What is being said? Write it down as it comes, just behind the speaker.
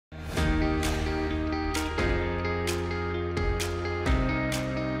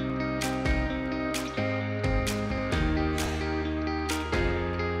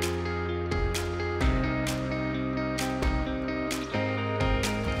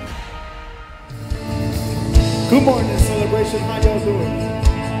Good morning, Celebration. How y'all doing?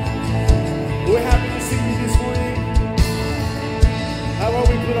 We're happy to see you this morning. How about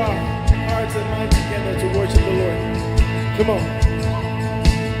we put our hearts and minds together to worship the Lord? Come on.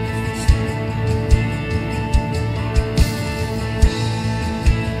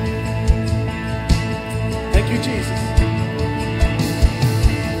 Thank you, Jesus.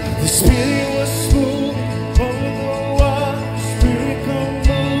 The Spirit was moving over the water. Spirit, come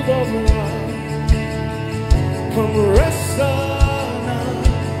move over us. Come rest on us.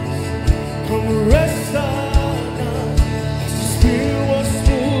 Come rest on us. As the Spirit was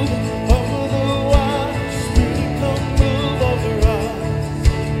moving over the water. Spirit, come move over us.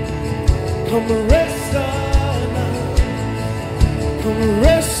 Come rest on us. Come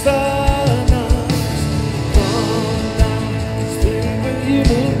rest on us. You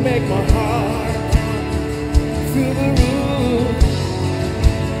move, make my heart feel the room.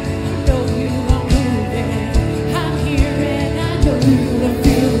 I know you are moving. I'm here and I know you will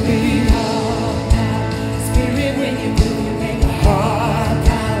feel me. Spirit, when you move, you make my heart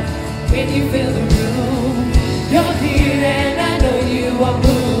pound. When you feel the room, you're here and I know you are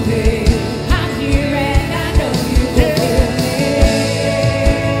moving. I'm here and I know you will feel me.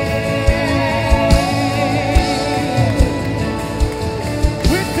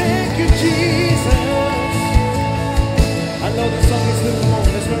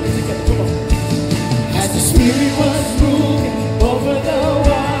 Spirit was moving over the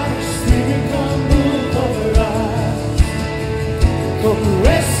water. Spirit, come move over us. Come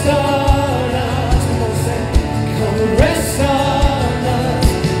rest on us. Come on, say, come rest on us.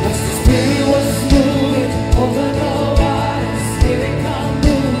 As the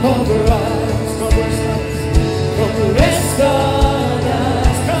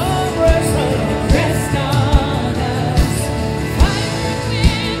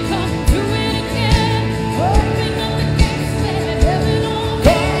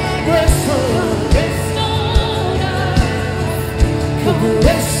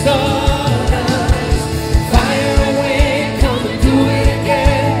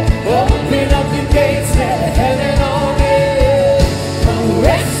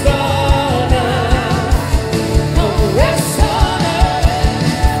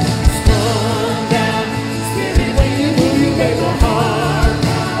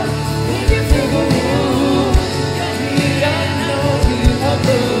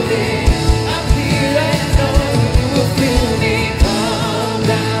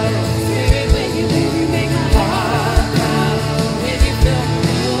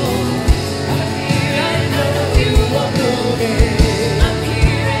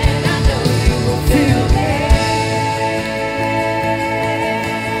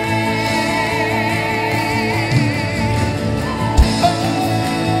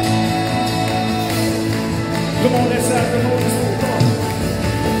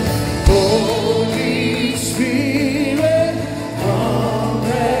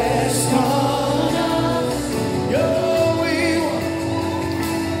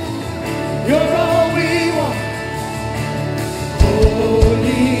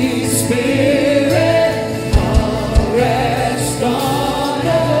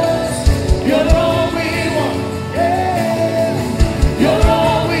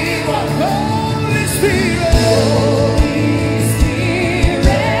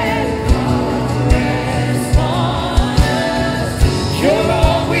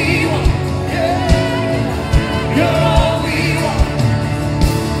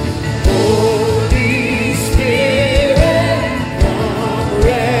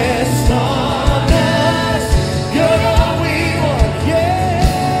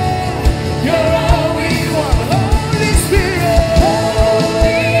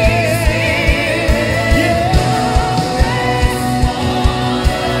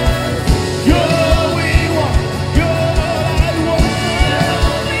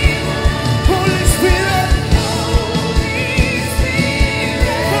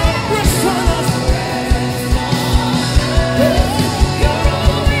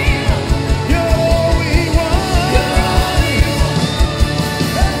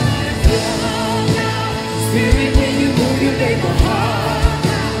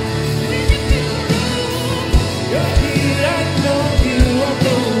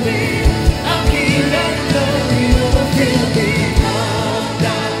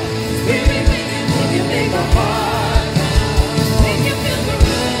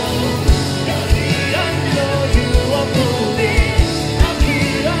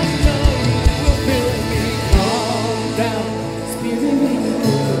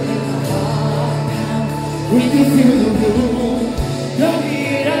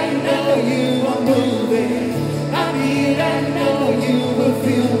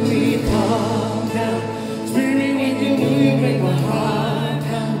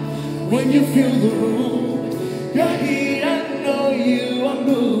you feel the room, you're here, I know you are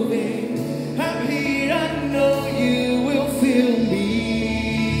moving. I'm here, I know you will feel me.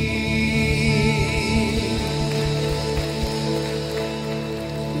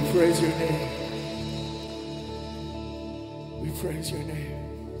 We praise your name. We praise your name.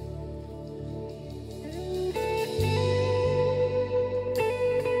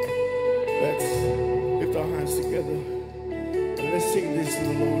 Let's lift our hands together and let's sing this to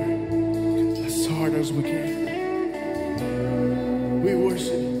the Lord as hard as we can. We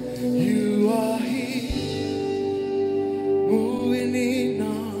worship. You are here, moving in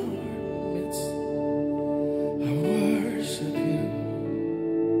our midst. I worship you.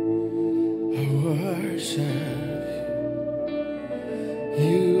 I worship you.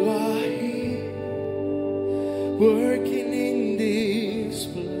 You are here, working in this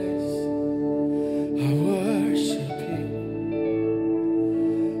place. I worship you.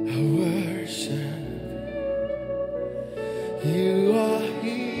 I worship you. You are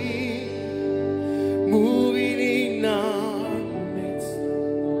here, moving in our midst.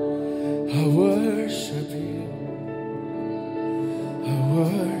 I worship you. I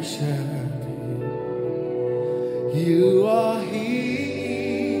worship you. You are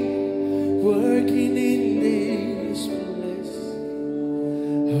here, working in this place.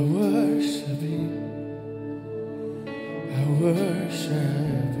 I worship you. I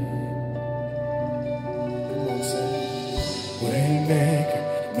worship you. Come on, say. Waymaker,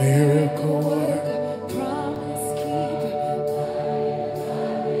 miracle worker, Promise keeper.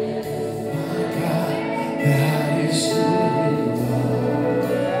 my God, that is who you are.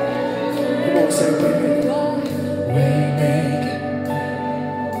 Come on, say waymaker, waymaker.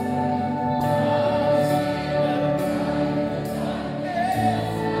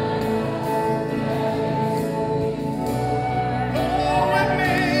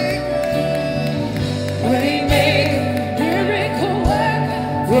 Waymaker, miracle worker,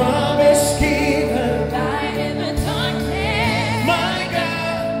 Promise keeper, light in the darkness. my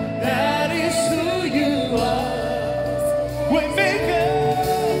God, that is who you are. Waymaker,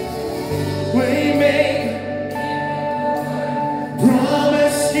 waymaker,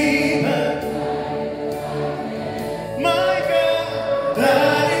 promise keeper, my God,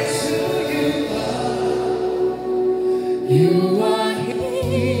 that is who you are. You are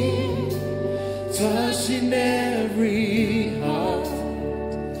here, touching every heart.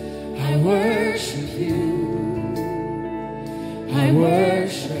 I worship you. I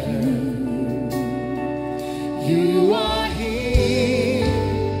worship you. You are here,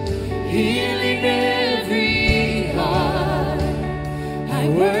 healing every heart. I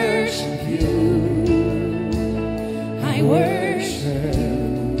worship you. I worship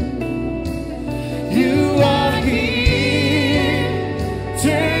you. Are here,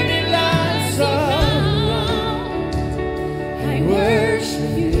 turning lives around. I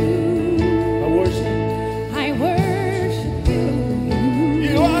worship you. I worship. I worship you.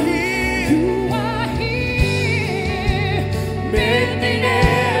 You are here, You are here, mending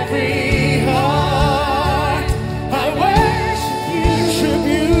every heart. I worship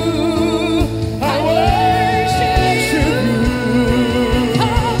you. I worship you.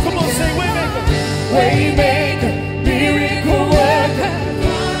 Come on, say waymaker, waymaker, miracle worker,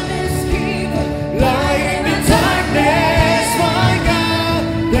 promise keeper, light in the darkness. My God,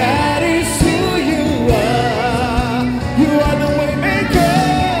 that is who you are. You are the waymaker,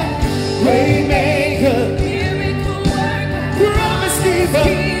 waymaker, miracle worker, promise keeper.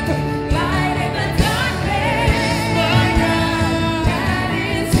 keeper, light in the darkness. My God, That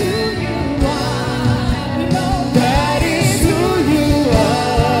is who you are. Lord, that is who you are.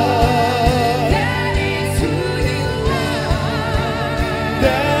 that is who you are.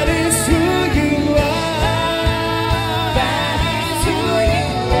 That is who you are. That is who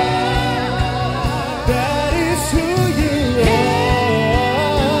you are. That is who you are.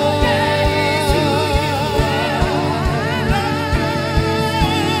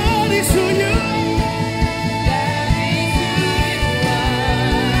 That is who you are.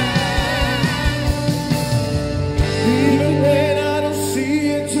 Even when I don't see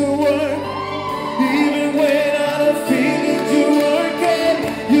it to work, even when I don't feel it to working,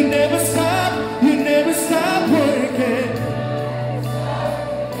 you never stop working.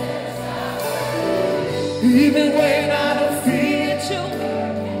 Even when I don't feel it,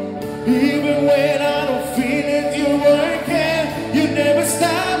 even when I don't feel it, you're working. You never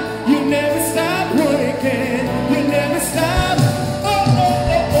stop working. You never stop. Oh,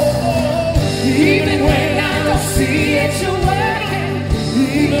 oh, oh, oh, oh. Even when I don't see it, you're working.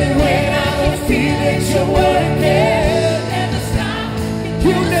 Even when I don't feel it, you're working. Never stop.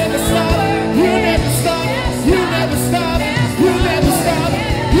 You never stop.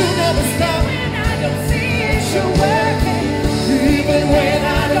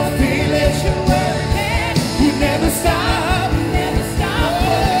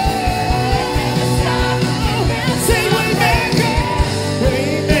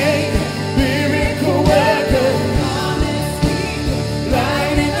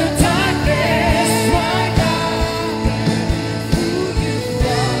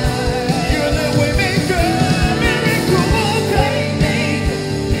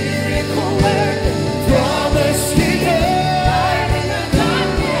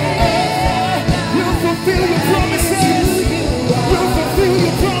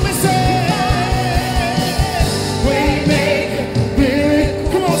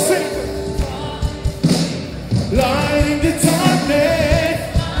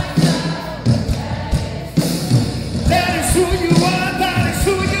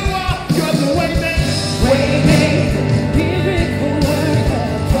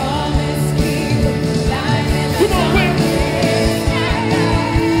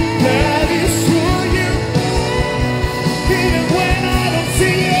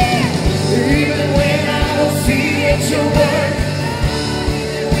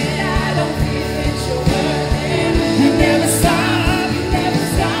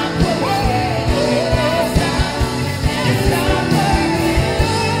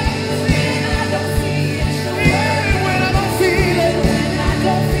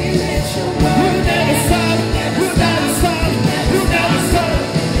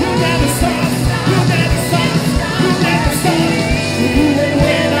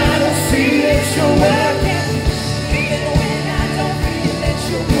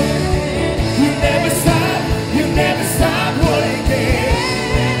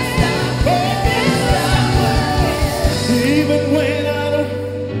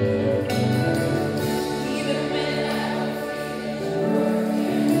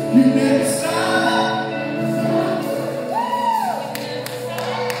 You never stop.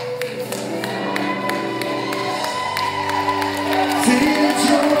 See the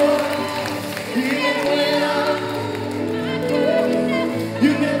joy, even when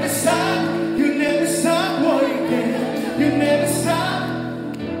you never stop working. You never stop.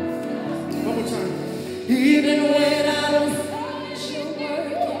 One more time. Even when I don't feel you're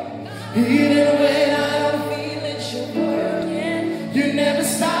working. Even when I don't feel it, you're working. You never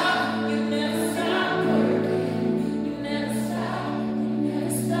stop. You never stop working. You never stop. You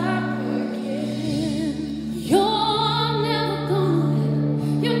never stop working.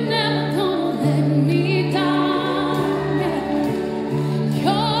 You're never gonna let me down.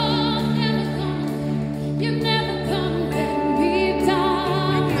 You're never gonna let me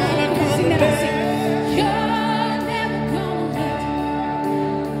down. Sing that out, sing. You're never gonna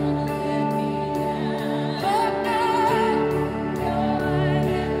let me down.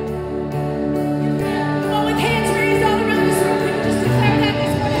 Come on, with hands raised all around this room, can you just declare that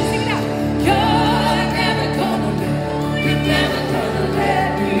this morning? Sing it out. You're never gonna let me down. You're never gonna let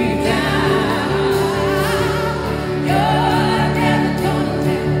me down. You're never gonna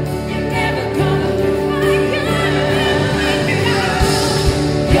let me down.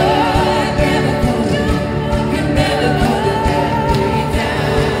 You're never gonna let me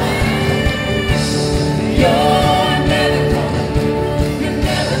down. You're never gonna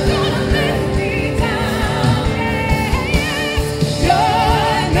let me down.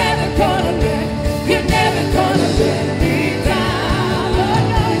 You're never gonna let me down. Oh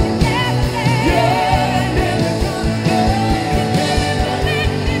no, you never let. You're never gonna let me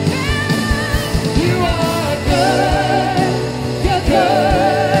down. You are good. You're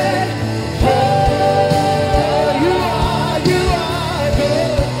good. Oh, you are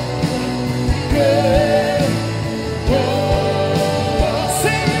good. Good. Oh,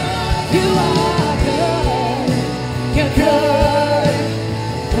 sing it. You are good. You're good.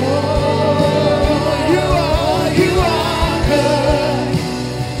 Oh, you are good.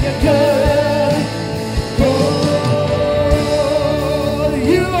 You're good. Oh,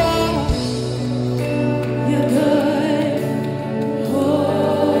 you are. You're good.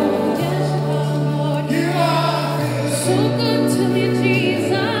 Oh, yes, Lord. You are So good to me,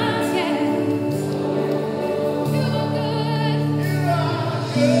 Jesus. Yeah. You're good.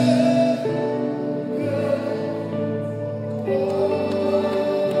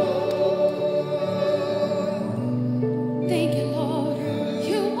 Thank you, Lord.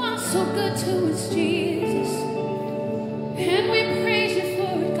 You are so good to us, Jesus. And we praise you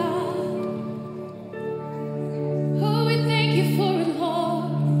for it, God. Oh, we thank you for it,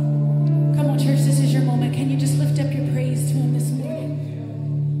 Lord. Come on, church, this is your moment. Can you just lift up your praise to him this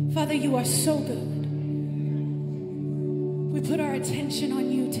morning? Father, you are so good. We put our attention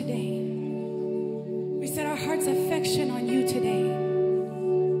on you today. We set our heart's affection on you today.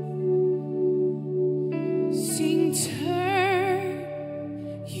 Sing, turn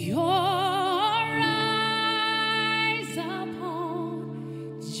your eyes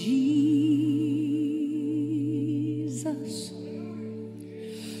upon Jesus.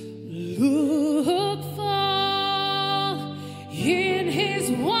 Look full in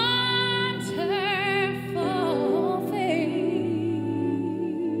his wonderful face,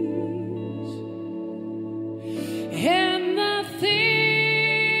 and the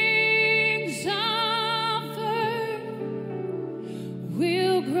things of earth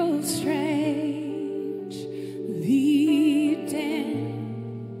will grow strangely dim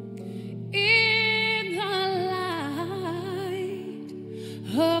in the light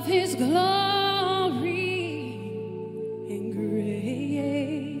of his glory and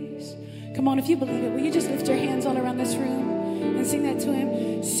grace. Come on, if you believe it, will you just lift your hands all around this room and sing that to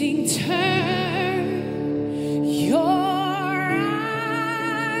him? Sing, turn your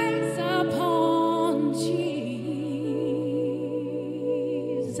eyes upon Jesus.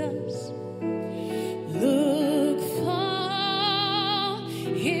 Look full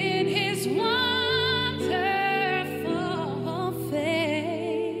in his wonderful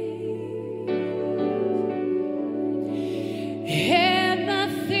face, and the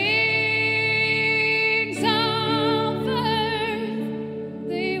things of earth,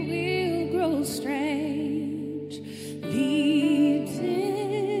 they will grow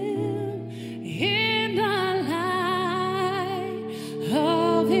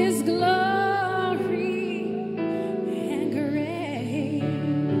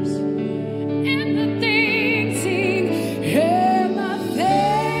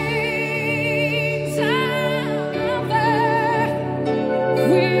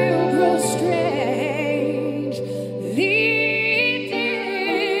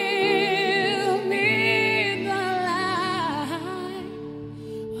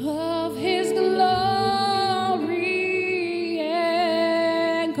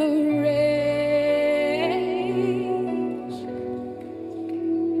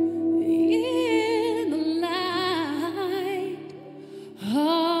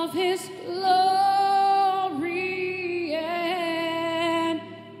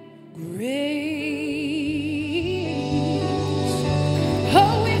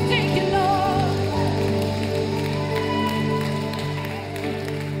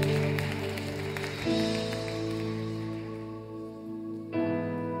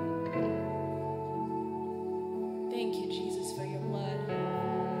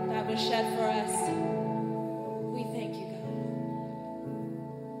was shed for us. We thank you,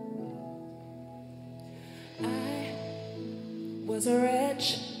 God. I was a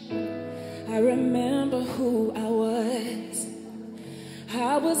wretch. I remember who I was.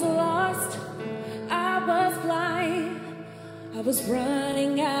 I was lost. I was blind. I was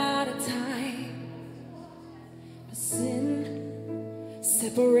running out of time. But sin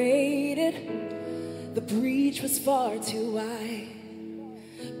separated. The breach was far too wide.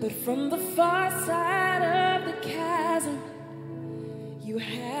 But from the far side of the chasm, you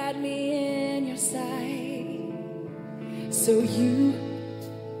had me in your sight. So you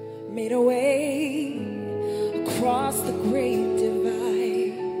made a way across the great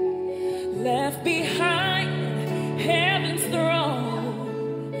divide, left behind heaven's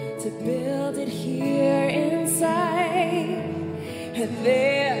throne to build it here inside. And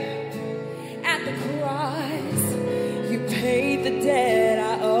there at the cross, you paid the debt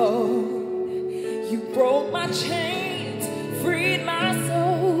I owed. You broke my chains, freed my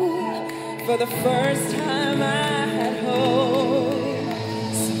soul. For the first time I had hope.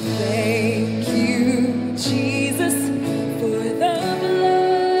 So thank you, Jesus, for the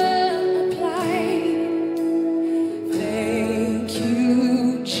blood applied. Thank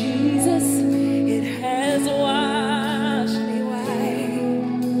you, Jesus, it has washed me white.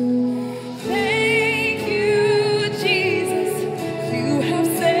 Thank you, Jesus, you have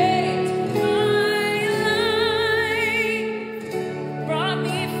saved my life, brought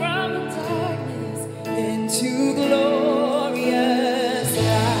me from the darkness into glorious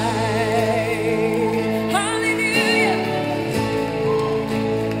light. Hallelujah.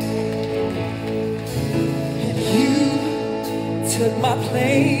 And you took my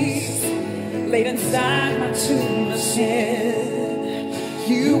place, laid inside my tomb of sin.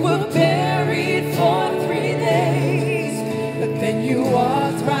 You were buried for 3 days, but then you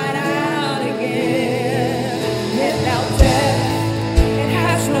walked right out again. And now death, it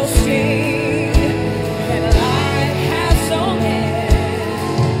has no sting, and life has no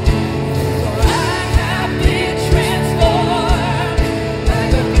end. For I have been transformed by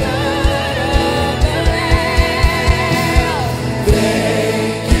the blood of the Lamb.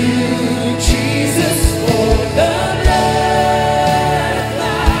 Thank you, Jesus, for the blood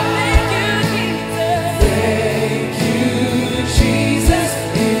applied. Thank you, Jesus.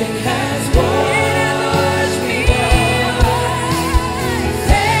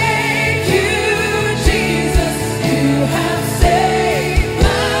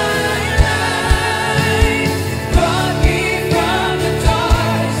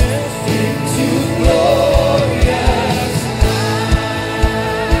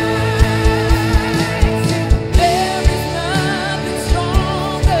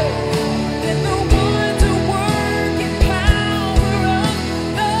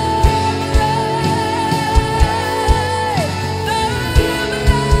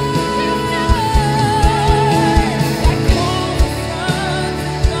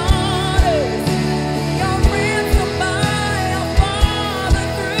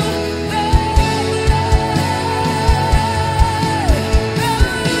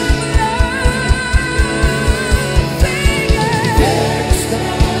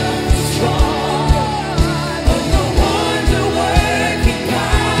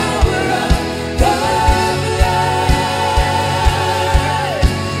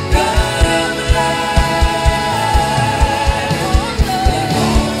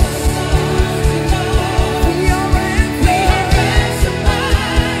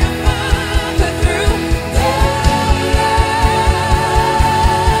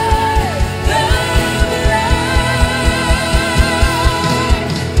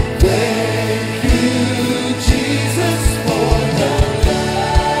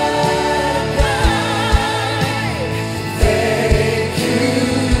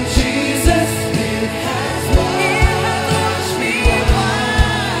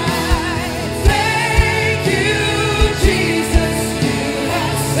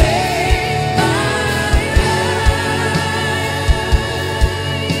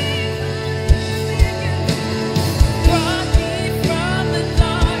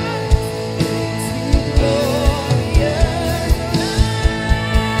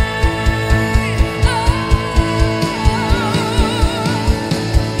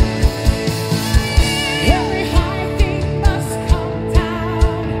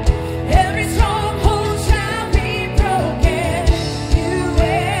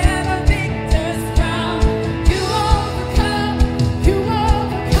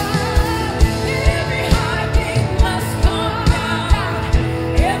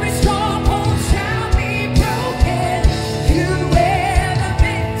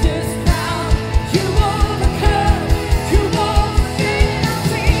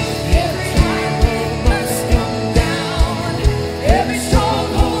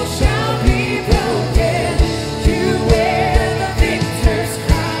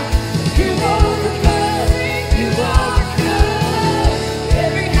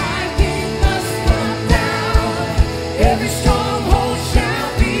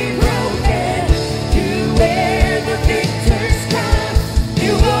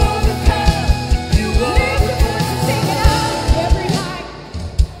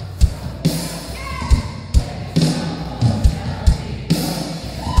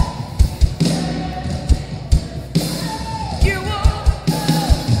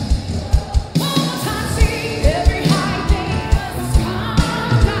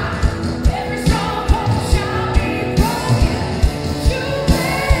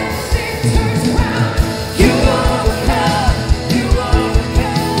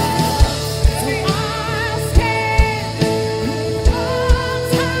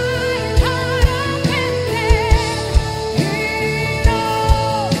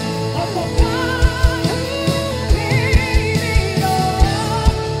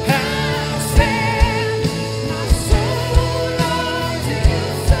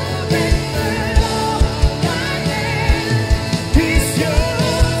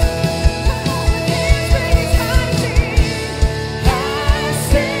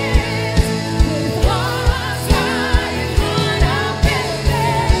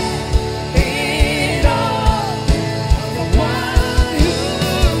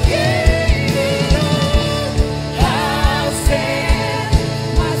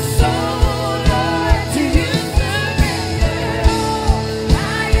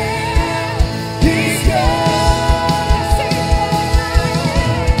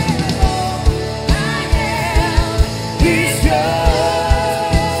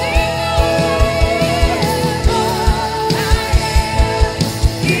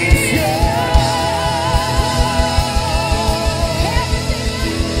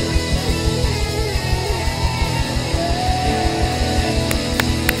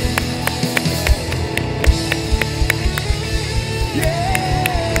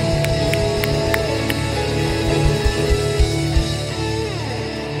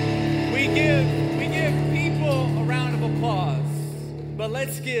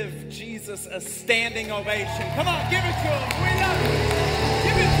 give Jesus a standing ovation. Come on, give it to him. We love you.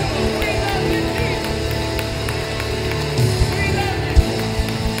 Give it to him. We love you, Jesus. We love you.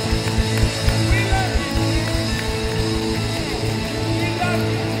 We love you. We love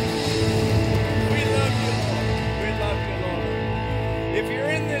you. We love you, Lord. We love you, Lord. If you're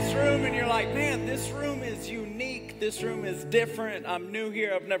in this room and you're like, man, this room is unique. This room is different. I'm new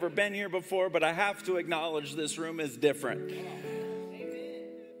here. I've never been here before, but I have to acknowledge this room is different.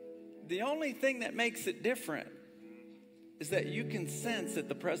 The only thing that makes it different is that you can sense that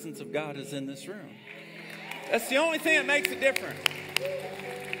the presence of God is in this room. That's the only thing that makes it different.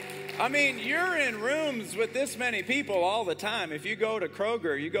 I mean, you're in rooms with this many people all the time. If you go to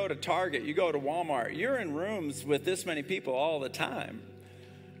Kroger, you go to Target, you go to Walmart, you're in rooms with this many people all the time.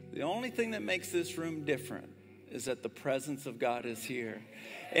 The only thing that makes this room different is that the presence of God is here.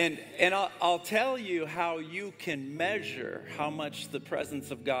 And I'll tell you how you can measure how much the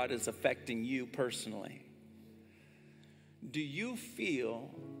presence of God is affecting you personally. Do you feel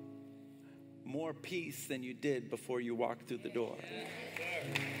more peace than you did before you walked through the door?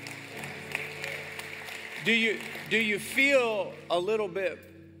 Do you feel a little bit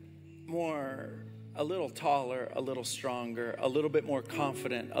more, a little taller, a little stronger, a little bit more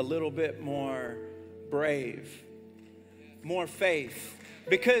confident, a little bit more brave, more faith?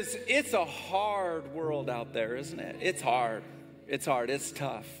 Because it's a hard world out there, isn't it? It's hard. It's hard. It's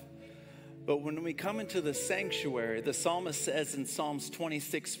tough. But when we come into the sanctuary, the psalmist says in Psalms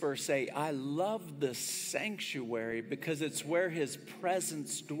 26, verse 8, I love the sanctuary because it's where his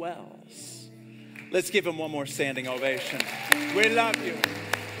presence dwells. Let's give him one more standing ovation. We love you.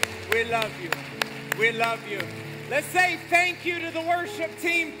 We love you. We love you. Let's say thank you to the worship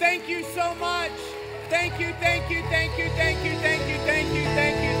team. Thank you so much. Thank you, thank you, thank you, thank you, thank you, thank you,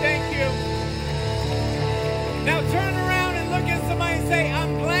 thank you, thank you. Now turn around and look at somebody and say,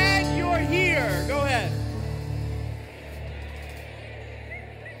 I'm glad you're here. Go ahead.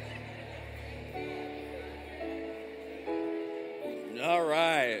 All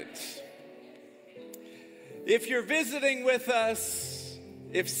right. If you're visiting with us,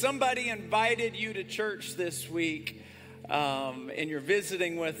 if somebody invited you to church this week, and you're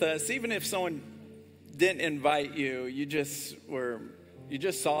visiting with us, even if someone didn't invite you, you just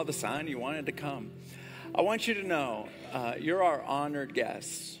saw the sign, you wanted to come, I want you to know you're our honored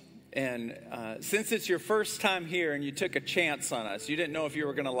guests. And since it's your first time here and you took a chance on us, you didn't know if you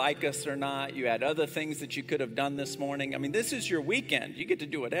were going to like us or not, you had other things that you could have done this morning. I mean, this is your weekend. You get to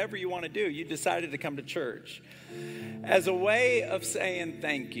do whatever you want to do. You decided to come to church. As a way of saying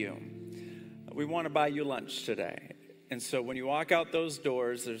thank you, we want to buy you lunch today. And so when you walk out those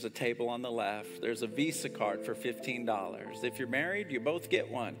doors, there's a table on the left. There's a Visa card for $15. If you're married, you both get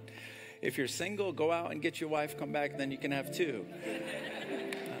one. If you're single, go out and get your wife, come back, then you can have two.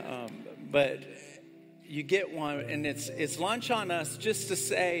 But you get one, and it's lunch on us just to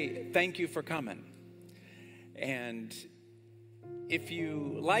say thank you for coming. And if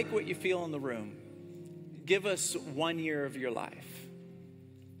you like what you feel in the room, give us 1 year of your life.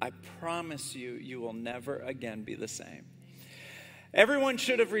 I promise you, you will never again be the same. Everyone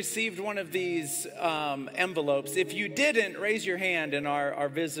should have received one of these envelopes. If you didn't, raise your hand and our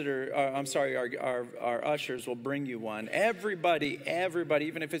ushers will bring you one. Everybody,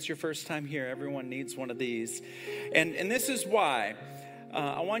 even if it's your first time here, everyone needs one of these. And this is why.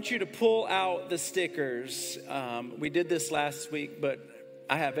 I want you to pull out the stickers. We did this last week, but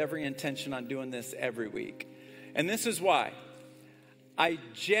I have every intention on doing this every week. And this is why. I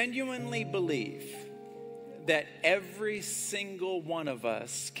genuinely believe that every single one of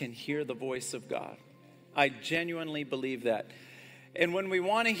us can hear the voice of God. I genuinely believe that. And when we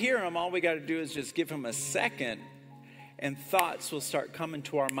want to hear him, all we got to do is just give him a second, and thoughts will start coming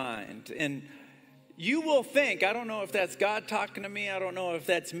to our mind. And you will think, I don't know if that's God talking to me, I don't know if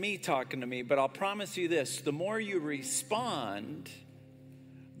that's me talking to me, but I'll promise you this, the more you respond,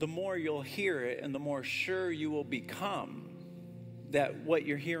 the more you'll hear it, and the more sure you will become that what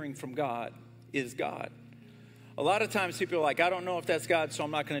you're hearing from God is God. A lot of times people are like, I don't know if that's God, so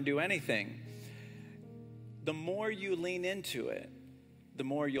I'm not going to do anything. The more you lean into it, the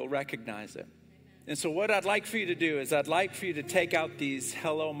more you'll recognize it. And so what I'd like for you to do is I'd like for you to take out these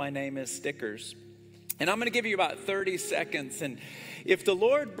Hello, My Name Is stickers. And I'm going to give you about 30 seconds. And if the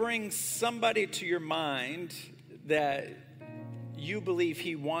Lord brings somebody to your mind that you believe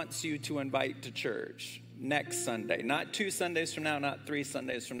he wants you to invite to church next Sunday, not 2 Sundays from now, not 3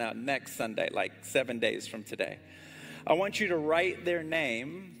 Sundays from now, next Sunday, like 7 days from today, I want you to write their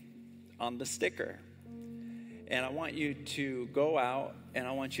name on the sticker. And I want you to go out and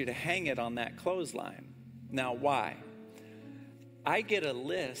I want you to hang it on that clothesline. Now, why? I get a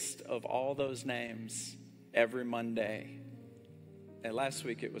list of all those names every Monday. And last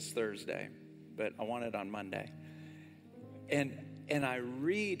week it was Thursday, but I want it on Monday. And I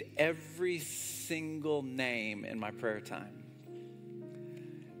read every single name in my prayer time.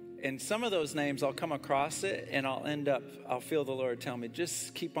 And some of those names, I'll come across it and I'll feel the Lord tell me,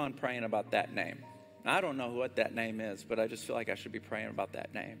 just keep on praying about that name. Now, I don't know what that name is, but I just feel like I should be praying about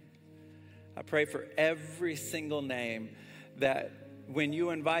that name. I pray for every single name that when you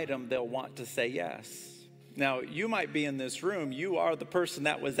invite them, they'll want to say yes. Now, you might be in this room. You are the person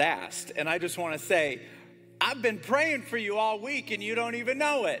that was asked. And I just want to say, I've been praying for you all week and you don't even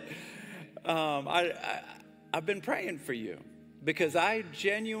know it. I've been praying for you because I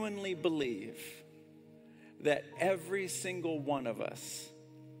genuinely believe that every single one of us,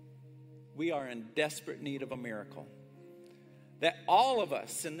 we are in desperate need of a miracle. That all of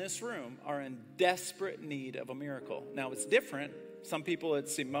us in this room are in desperate need of a miracle. Now, it's different. Some people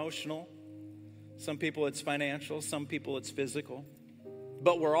it's emotional. Some people it's financial. Some people it's physical.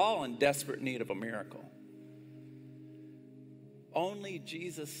 But we're all in desperate need of a miracle. Only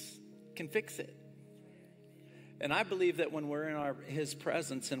Jesus can fix it. And I believe that when we're in his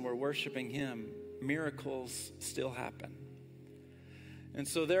presence and we're worshiping him, miracles still happen. And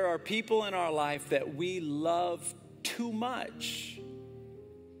so there are people in our life that we love too much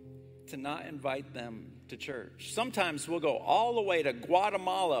to not invite them to church. Sometimes we'll go all the way to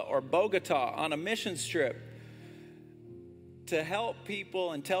Guatemala or Bogota on a missions trip to help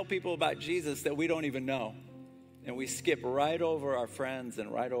people and tell people about Jesus that we don't even know. And we skip right over our friends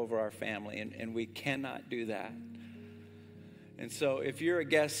and right over our family, and we cannot do that. And so if you're a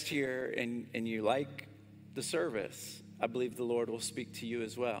guest here and you like the service, I believe the Lord will speak to you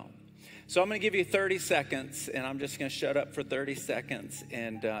as well. So I'm going to give you 30 seconds, and I'm just going to shut up for 30 seconds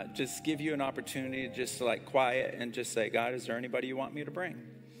and just give you an opportunity to just like quiet and just say, God, is there anybody you want me to bring?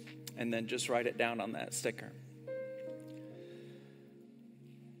 And then just write it down on that sticker.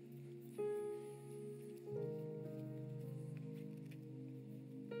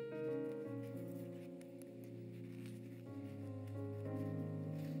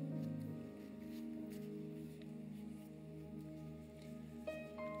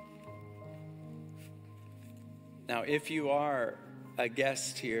 Now, if you are a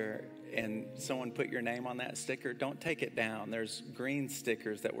guest here and someone put your name on that sticker, don't take it down. There's green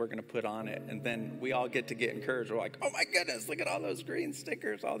stickers that we're going to put on it, and then we all get encouraged. We're like, oh my goodness, look at all those green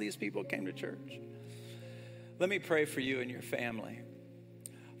stickers. All these people came to church. Let me pray for you and your family.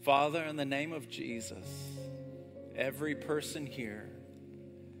 Father, in the name of Jesus, every person here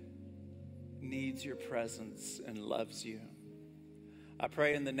needs your presence and loves you. I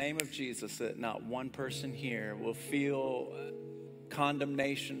pray in the name of Jesus that not one person here will feel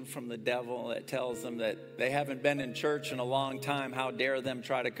condemnation from the devil that tells them that they haven't been in church in a long time. How dare them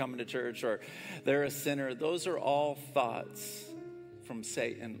try to come to church, or they're a sinner. Those are all thoughts from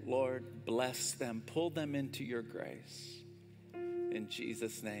Satan. Lord, bless them. Pull them into your grace. In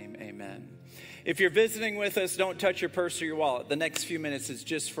Jesus' name, amen. If you're visiting with us, don't touch your purse or your wallet. The next few minutes is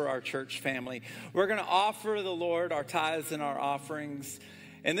just for our church family. We're going to offer the Lord our tithes and our offerings.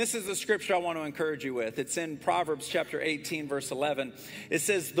 And this is the scripture I want to encourage you with. It's in Proverbs chapter 18, verse 11. It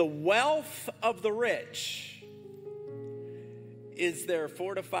says, the wealth of the rich is their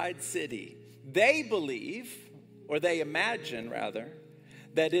fortified city. They believe, or they imagine rather,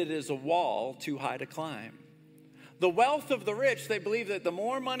 that it is a wall too high to climb. The wealth of the rich, they believe that the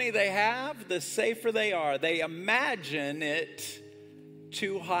more money they have, the safer they are. They imagine it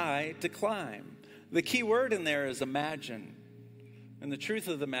too high to climb. The key word in there is imagine. And the truth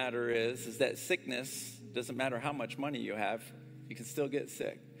of the matter is that sickness, doesn't matter how much money you have, you can still get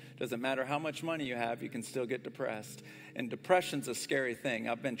sick. Doesn't matter how much money you have, you can still get depressed. And depression's a scary thing.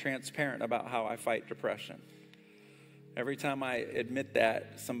 I've been transparent about how I fight depression. Every time I admit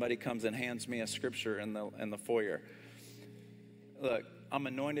that, somebody comes and hands me a scripture in the foyer. Look, I'm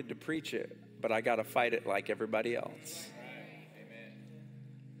anointed to preach it, but I got to fight it like everybody else. Amen.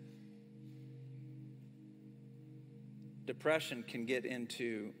 Depression can get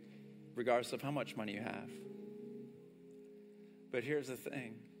into regardless of how much money you have. But here's the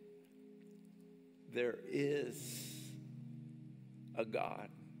thing. There is a God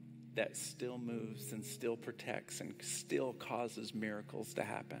that still moves and still protects and still causes miracles to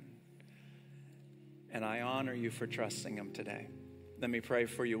happen. And I honor you for trusting him today. Let me pray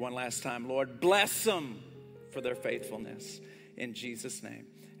for you one last time. Lord, bless them for their faithfulness. In Jesus' name,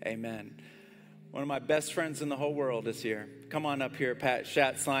 amen. One of my best friends in the whole world is here. Come on up here, Pat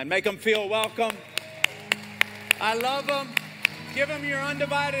Schatzline. Make them feel welcome. I love them. Give them your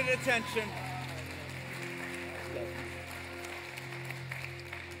undivided attention.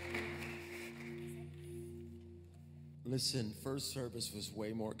 Listen, first service was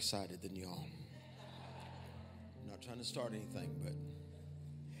way more excited than y'all. I'm not trying to start anything, but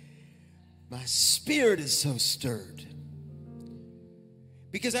my spirit is so stirred.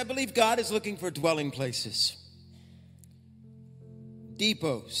 Because I believe God is looking for dwelling places.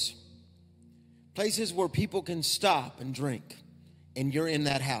 Depots. Places where people can stop and drink. And you're in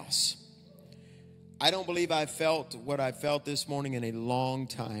that house. I don't believe I've felt what I felt this morning in a long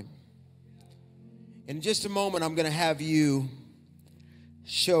time. In just a moment, I'm going to have you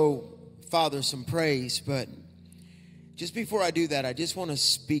show Father some praise. But just before I do that, I just want to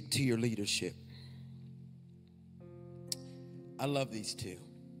speak to your leadership. I love these two.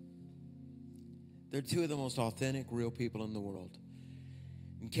 They're two of the most authentic, real people in the world.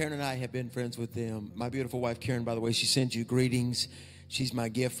 And Karen and I have been friends with them. My beautiful wife, Karen, by the way, she sends you greetings. She's my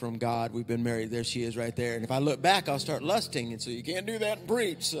gift from God. We've been married. There she is right there. And if I look back, I'll start lusting. And so you can't do that and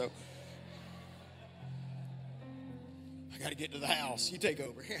preach. So I got to get to the house. You take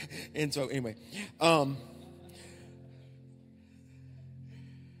over. And so anyway,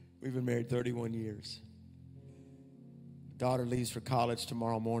 we've been married 31 years. Daughter leaves for college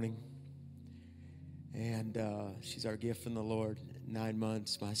tomorrow morning. And she's our gift from the Lord. 9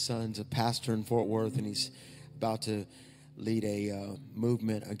 months. My son's a pastor in Fort Worth, and he's about to lead a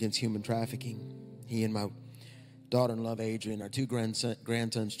movement against human trafficking. He and my daughter-in-law, Adrian, our two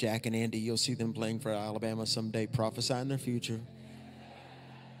grandsons, Jack and Andy. You'll see them playing for Alabama someday, prophesying their future.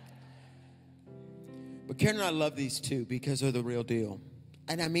 But Karen and I love these two because they're the real deal.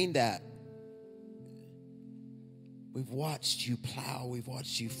 And I mean that. We've watched you plow. We've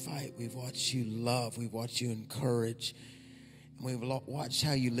watched you fight. We've watched you love. We've watched you encourage. And we've watched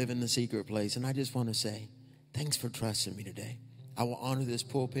how you live in the secret place. And I just want to say, thanks for trusting me today. I will honor this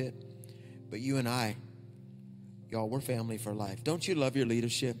pulpit. But you and I, y'all, we're family for life. Don't you love your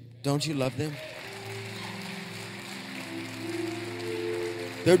leadership? Don't you love them?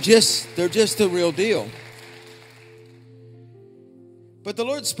 They're just the real deal. But the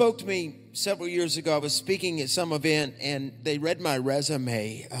Lord spoke to me several years ago. I was speaking at some event, and they read my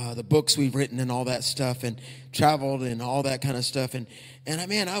resume, the books we've written and all that stuff, and traveled and all that kind of stuff. And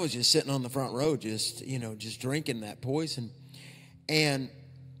I was just sitting on the front row, just drinking that poison. And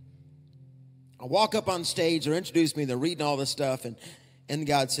I walk up on stage, they're introducing me, they're reading all this stuff, and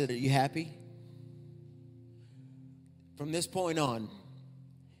God said, "Are you happy?" From this point on,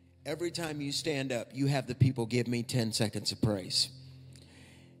 every time you stand up, you have the people give me 10 seconds of praise.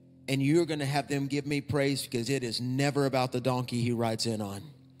 And you're going to have them give me praise because it is never about the donkey he rides in on.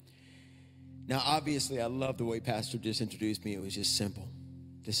 Now, obviously, I love the way Pastor just introduced me. It was just simple.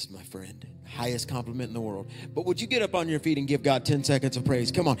 This is my friend. Highest compliment in the world. But would you get up on your feet and give God 10 seconds of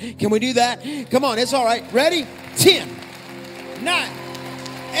praise? Come on. Can we do that? Come on. It's all right. Ready? 10, 9,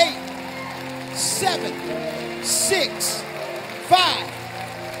 8, 7, 6, 5,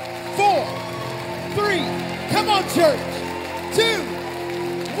 4, 3. Come on, church. 2,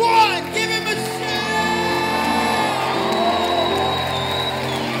 1, give him a shout!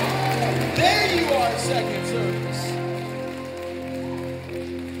 There you are, second service.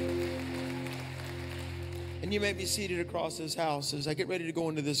 And you may be seated across this house. As I get ready to go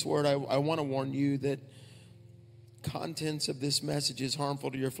into this word, I want to warn you that contents of this message is harmful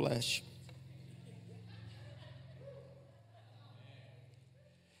to your flesh.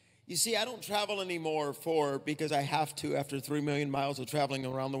 You see, I don't travel anymore because I have to after 3 million miles of traveling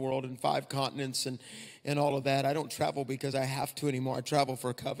around the world in 5 continents and all of that. I don't travel because I have to anymore. I travel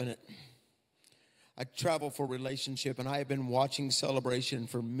for a covenant. I travel for relationship, and I have been watching Celebration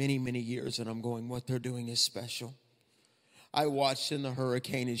for many, many years, and I'm going, what they're doing is special. I watched in the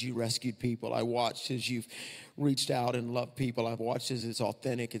hurricane as you rescued people. I watched as you've reached out and loved people. I've watched as it's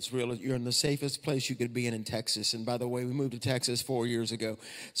authentic, it's real. You're in the safest place you could be in Texas. And by the way, we moved to Texas 4 years ago.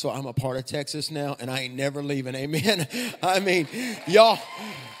 So I'm a part of Texas now, and I ain't never leaving. Amen. I mean, y'all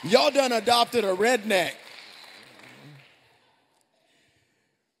done adopted a redneck.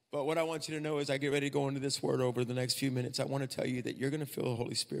 But what I want you to know as I get ready to go into this word over the next few minutes, I want to tell you that you're going to feel the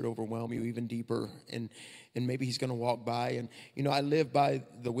Holy Spirit overwhelm you even deeper. And maybe he's going to walk by. And, I live by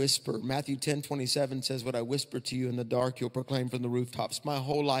the whisper. Matthew 10:27 says, what I whisper to you in the dark, you'll proclaim from the rooftops. My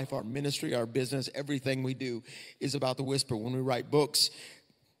whole life, our ministry, our business, everything we do is about the whisper. When we write books,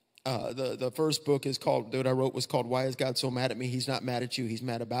 the first book that I wrote was called Why Is God So Mad at Me? He's not mad at you. He's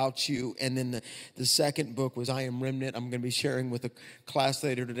mad about you. And then the second book was I Am Remnant. I'm going to be sharing with a class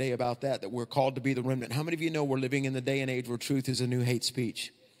later today about that we're called to be the remnant. How many of you know we're living in the day and age where truth is a new hate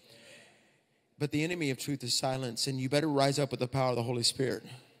speech? But the enemy of truth is silence, and you better rise up with the power of the Holy Spirit.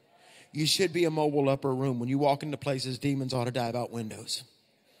 You should be a mobile upper room. When you walk into places, demons ought to dive out windows.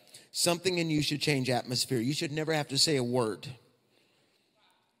 Something in you should change atmosphere. You should never have to say a word.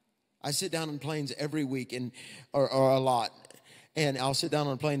 I sit down on planes every week or a lot. And I'll sit down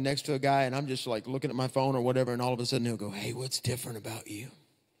on a plane next to a guy and I'm just like looking at my phone or whatever. And all of a sudden he'll go, hey, what's different about you?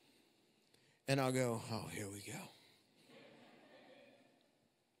 And I'll go, oh, here we go.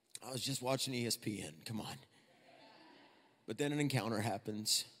 I was just watching ESPN. Come on. But then an encounter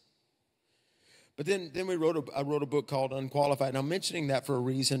happens. But then I wrote a book called Unqualified. And I'm mentioning that for a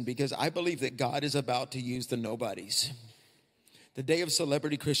reason because I believe that God is about to use the nobodies. The day of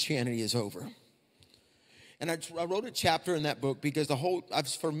celebrity Christianity is over. And I wrote a chapter in that book because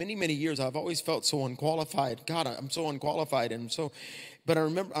for many, many years, I've always felt so unqualified. God, I'm so unqualified. But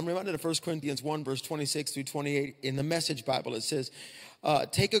I'm reminded of 1 Corinthians 1, verse 26 through 28. In the Message Bible, it says,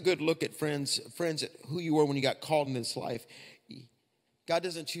 take a good look at friends, who you were when you got called in this life. God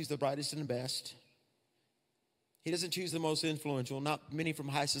doesn't choose the brightest and the best. He doesn't choose the most influential, not many from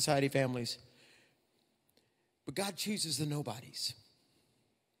high society families. But God chooses the nobodies.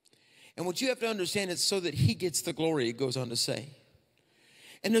 And what you have to understand is so that he gets the glory, it goes on to say.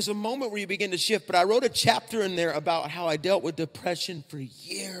 And there's a moment where you begin to shift. But I wrote a chapter in there about how I dealt with depression for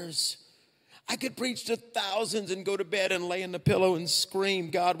years. I could preach to thousands and go to bed and lay in the pillow and scream,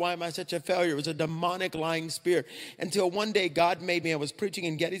 God, why am I such a failure? It was a demonic lying spirit. Until one day God made me. I was preaching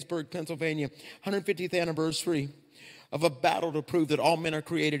in Gettysburg, Pennsylvania, 150th anniversary of a battle to prove that all men are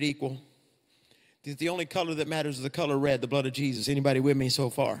created equal. The only color that matters is the color red, the blood of Jesus. Anybody with me so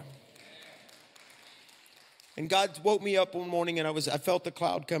far? And God woke me up one morning and I felt the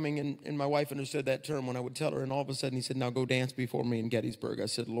cloud coming and my wife understood that term when I would tell her. And all of a sudden he said, now go dance before me in Gettysburg. I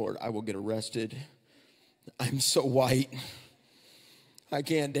said, Lord, I will get arrested. I'm so white. I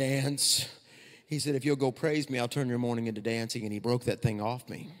can't dance. He said, if you'll go praise me, I'll turn your morning into dancing. And he broke that thing off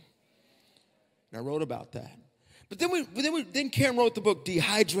me. And I wrote about that. But then Karen wrote the book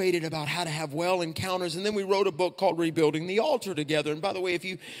Dehydrated about how to have well encounters. And then we wrote a book called Rebuilding the Altar together. And by the way, if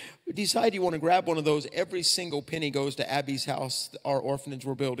you decide you want to grab one of those, every single penny goes to Abby's house, our orphanage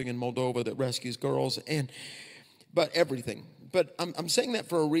we're building in Moldova that rescues girls. But everything. But I'm saying that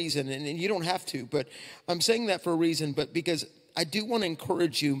for a reason, and you don't have to. But I'm saying that for a reason, but because I do want to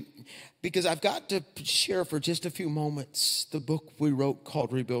encourage you, because I've got to share for just a few moments the book we wrote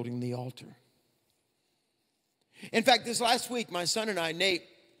called Rebuilding the Altar. In fact, this last week, my son and I, Nate,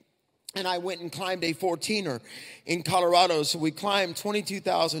 and I went and climbed a 14er in Colorado. So we climbed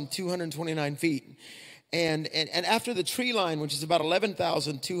 22,229 feet. And after the tree line, which is about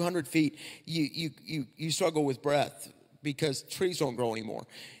 11,200 feet, you struggle with breath because trees don't grow anymore.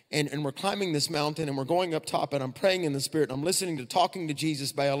 And we're climbing this mountain and we're going up top and I'm praying in the Spirit. I'm listening to Talking to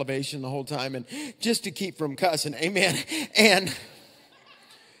Jesus by Elevation the whole time and just to keep from cussing. Amen. And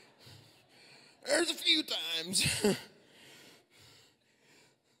there's a few times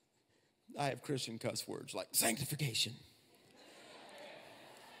I have Christian cuss words like sanctification.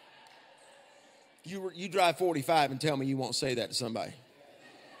 You drive 45 and tell me you won't say that to somebody.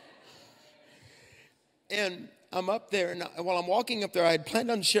 And I'm up there, and while I'm walking up there, I had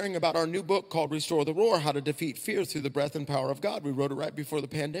planned on sharing about our new book called Restore the Roar, How to Defeat Fear Through the Breath and Power of God. We wrote it right before the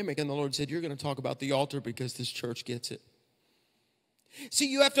pandemic, and the Lord said, you're going to talk about the altar because this church gets it. See,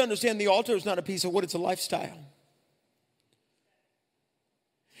 you have to understand the altar is not a piece of wood, it's a lifestyle.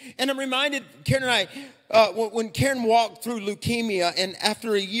 And I'm reminded, Karen and I, when Karen walked through leukemia, and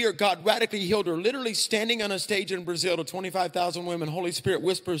after a year, God radically healed her, literally standing on a stage in Brazil to 25,000 women. Holy Spirit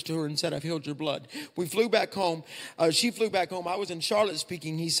whispers to her and said, I've healed your blood. We flew back home. She flew back home. I was in Charlotte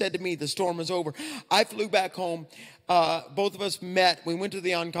speaking. He said to me, the storm is over. I flew back home. Both of us met. We went to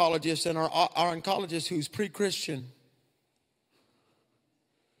the oncologist, and our oncologist, who's pre-Christian,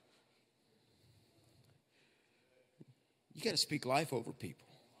 you got to speak life over people.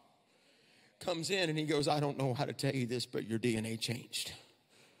 Comes in and he goes, I don't know how to tell you this, but your DNA changed.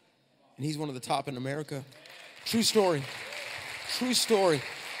 And he's one of the top in America. True story. True story.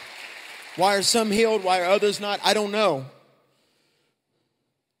 Why are some healed? Why are others not? I don't know.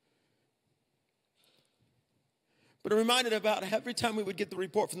 But I'm reminded about every time we would get the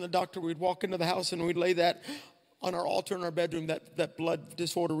report from the doctor, we'd walk into the house and we'd lay that on our altar in our bedroom, that blood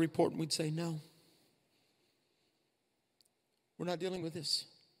disorder report, and we'd say, no. We're not dealing with this.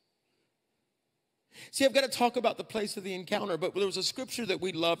 See, I've got to talk about the place of the encounter, but there was a scripture that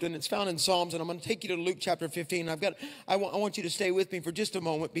we loved, and it's found in Psalms, and I'm going to take you to Luke chapter 15. I want you to stay with me for just a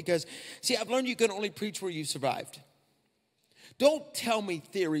moment because, see, I've learned you can only preach where you survived. Don't tell me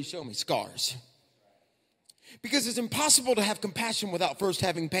theory, show me scars. Because it's impossible to have compassion without first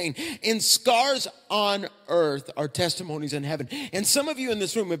having pain. And scars on earth are testimonies in heaven. And some of you in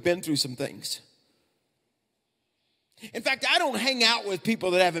this room have been through some things. In fact, I don't hang out with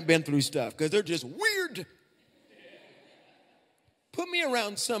people that haven't been through stuff because they're just weird. Put me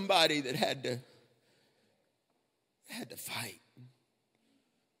around somebody that had to fight,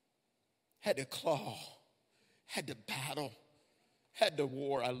 had to claw, had to battle, had to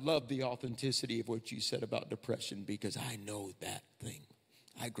war. I love the authenticity of what you said about depression because I know that thing.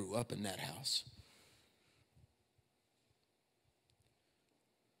 I grew up in that house.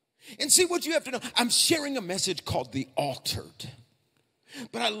 And see what you have to know. I'm sharing a message called The Altered.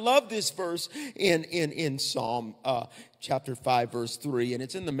 But I love this verse in Psalm chapter 5, verse 3. And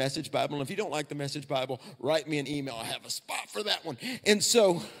it's in the Message Bible. And if you don't like the Message Bible, write me an email. I have a spot for that one. And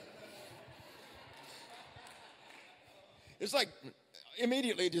so it's like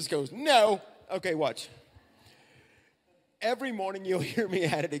immediately it just goes, no. Okay, watch. Every morning you'll hear me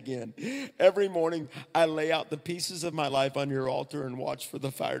at it again. Every morning I lay out the pieces of my life on your altar and watch for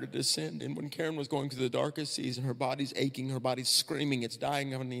the fire to descend. And when Karen was going through the darkest season, her body's aching, her body's screaming, it's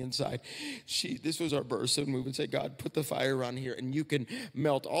dying on the inside. This was our verse, and we would say, God, put the fire on here, and you can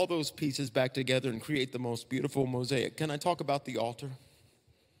melt all those pieces back together and create the most beautiful mosaic. Can I talk about the altar?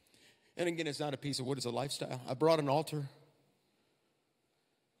 And again, it's not a piece of wood, it's a lifestyle. I brought an altar.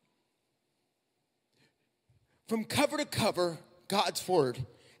 From cover to cover, God's word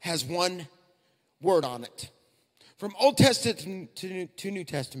has one word on it. From Old Testament to New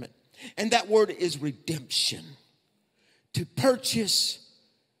Testament. And that word is redemption. To purchase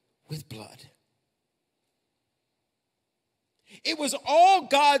with blood. It was all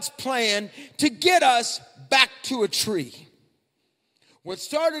God's plan to get us back to a tree. What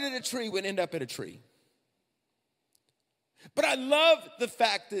started at a tree would end up at a tree. But I love the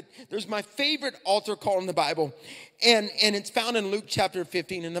fact that there's my favorite altar call in the Bible, and it's found in Luke chapter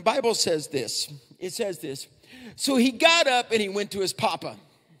 15, and the Bible says this. It says this. So he got up and he went to his papa.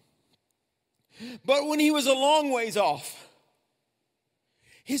 But when he was a long ways off,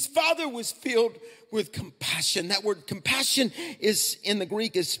 his father was filled with compassion. That word compassion is in the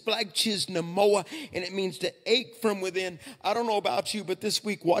Greek is splagchis pneumoa, and it means to ache from within. I don't know about you, but this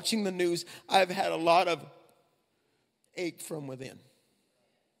week watching the news, I've had a lot of ache from within.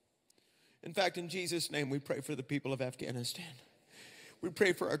 In fact, in Jesus' name, we pray for the people of Afghanistan. We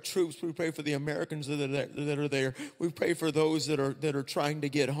pray for our troops. We pray for the Americans that are there. We pray for those that are trying to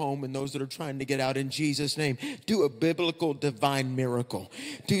get home and those that are trying to get out. In Jesus' name, do a biblical divine miracle.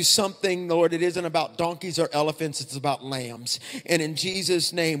 Do something, Lord. It isn't about donkeys or elephants. It's about lambs. And in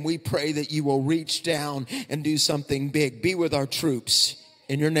Jesus' name, we pray that you will reach down and do something big. Be with our troops.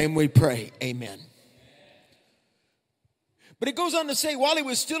 In your name we pray. Amen. But it goes on to say, while he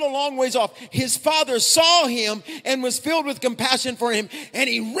was still a long ways off, his father saw him and was filled with compassion for him. And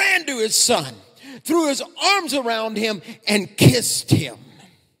he ran to his son, threw his arms around him, and kissed him.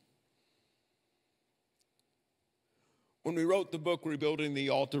 When we wrote the book, Rebuilding the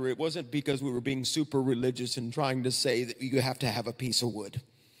Altar, it wasn't because we were being super religious and trying to say that you have to have a piece of wood.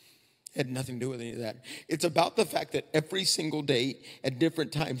 It had nothing to do with any of that. It's about the fact that every single day at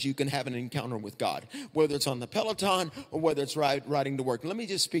different times you can have an encounter with God, whether it's on the Peloton or whether it's riding to work. Let me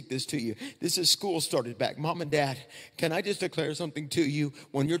just speak this to you. This is school started back. Mom and Dad, can I just declare something to you?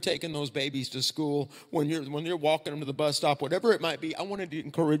 When you're taking those babies to school, when you're walking them to the bus stop, whatever it might be, I wanted to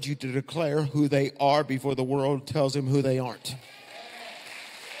encourage you to declare who they are before the world tells them who they aren't.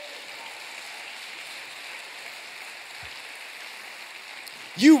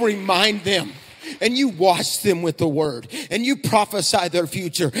 You remind them and you wash them with the word and you prophesy their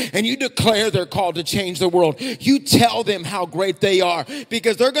future and you declare they're called to change the world. You tell them how great they are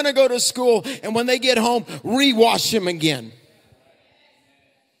because they're going to go to school, and when they get home, rewash them again.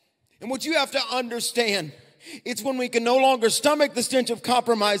 And what you have to understand, it's when we can no longer stomach the stench of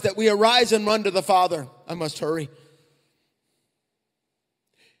compromise that we arise and run to the Father. I must hurry.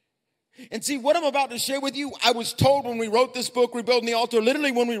 And see, what I'm about to share with you, I was told when we wrote this book, Rebuilding the Altar,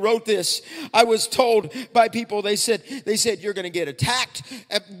 literally when we wrote this, I was told by people, they said you're going to get attacked.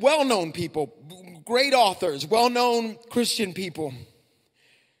 Well-known people, great authors, well-known Christian people.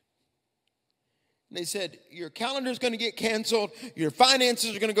 They said, your calendar's going to get canceled, your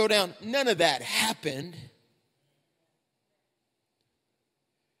finances are going to go down. None of that happened.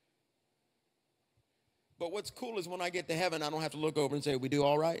 But what's cool is when I get to heaven, I don't have to look over and say, we do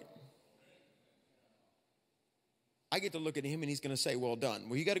all right. I get to look at him and he's going to say, well done.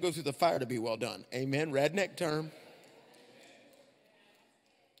 Well, you got to go through the fire to be well done. Amen. Redneck term.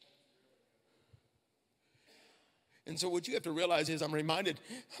 And so what you have to realize is I'm reminded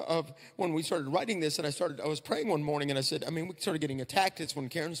of when we started writing this, and I was praying one morning, and I said, we started getting attacked. It's when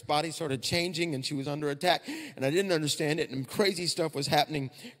Karen's body started changing, and she was under attack, and I didn't understand it, and crazy stuff was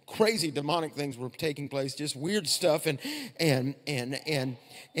happening. Crazy demonic things were taking place, just weird stuff, and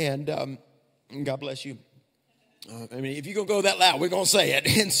God bless you. If you're going to go that loud, we're going to say it.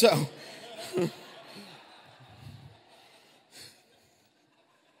 And so...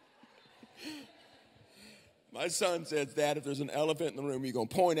 My son says, Dad, if there's an elephant in the room, you're going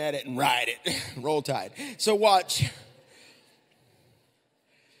to point at it and ride it. Roll Tide. So watch.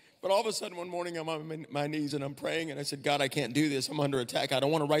 But all of a sudden, one morning, I'm on my knees, and I'm praying, and I said, God, I can't do this. I'm under attack. I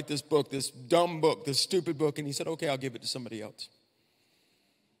don't want to write this book, this dumb book, this stupid book. And he said, okay, I'll give it to somebody else.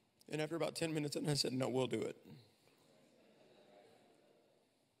 And after about 10 minutes, I said, no, we'll do it.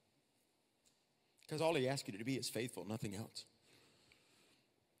 Because all he asked you to be is faithful, nothing else.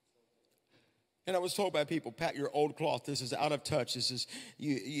 And I was told by people, Pat, you're old cloth. This is out of touch. This is,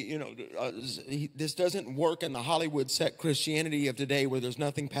 this doesn't work in the Hollywood set Christianity of today where there's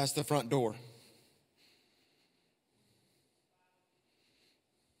nothing past the front door.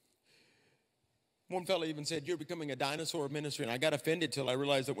 One fellow even said, you're becoming a dinosaur of ministry. And I got offended till I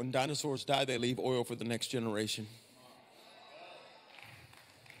realized that when dinosaurs die, they leave oil for the next generation.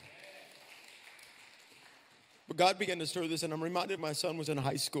 But God began to stir this, and I'm reminded my son was in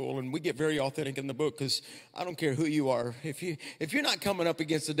high school, and we get very authentic in the book because I don't care who you are. If you're not coming up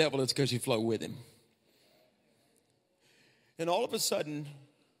against the devil, it's because you flow with him. And all of a sudden,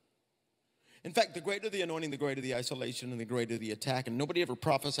 in fact, the greater the anointing, the greater the isolation, and the greater the attack. And nobody ever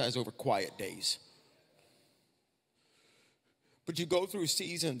prophesies over quiet days. But you go through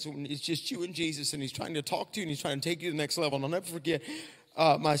seasons when it's just you and Jesus, and he's trying to talk to you, and he's trying to take you to the next level. And I'll never forget,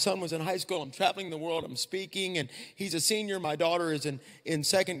 my son was in high school. I'm traveling the world. I'm speaking, and he's a senior. My daughter is in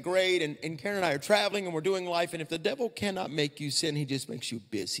second grade, and Karen and I are traveling, and we're doing life. And if the devil cannot make you sin, he just makes you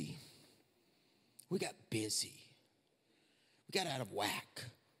busy. We got busy. We got out of whack.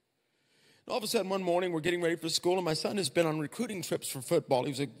 And all of a sudden, one morning, we're getting ready for school, and my son has been on recruiting trips for football.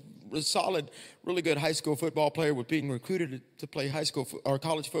 He was a solid, really good high school football player, was being recruited to play high school or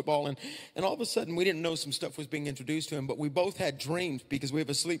college football. And all of a sudden, we didn't know some stuff was being introduced to him, but we both had dreams because we have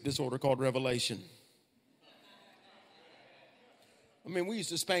a sleep disorder called revelation. We used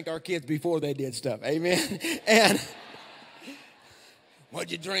to spank our kids before they did stuff. Amen. And what'd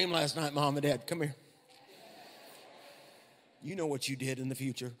you dream last night, Mom and Dad? Come here. You know what you did in the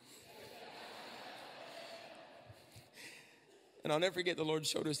future. And I'll never forget, the Lord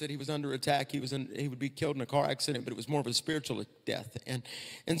showed us that he was under attack. He would be killed in a car accident, but it was more of a spiritual death.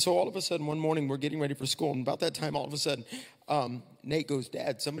 And so all of a sudden, one morning, we're getting ready for school. And about that time, all of a sudden, Nate goes,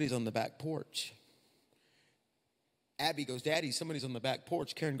 Dad, somebody's on the back porch. Abby goes, Daddy, somebody's on the back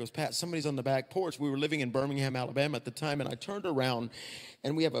porch. Karen goes, Pat, somebody's on the back porch. We were living in Birmingham, Alabama at the time, and I turned around,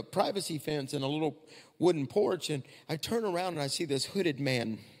 and we have a privacy fence and a little wooden porch, and I turn around, and I see this hooded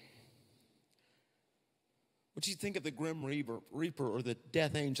man. What do you think of the Grim Reaper or the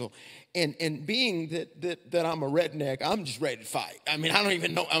Death Angel? And being that I'm a redneck, I'm just ready to fight. I don't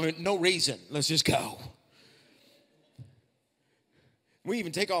even know. No reason. Let's just go. We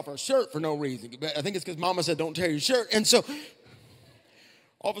even take off our shirt for no reason. I think it's because Mama said, don't tear your shirt. And so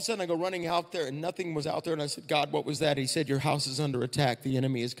all of a sudden I go running out there, and nothing was out there. And I said, God, what was that? He said, your house is under attack. The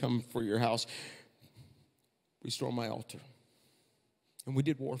enemy has come for your house. Restore my altar. And we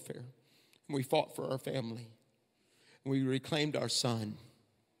did warfare. And we fought for our family. We reclaimed our son.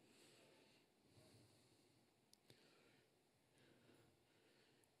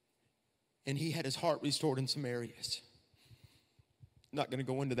 And he had his heart restored in some areas. I'm not going to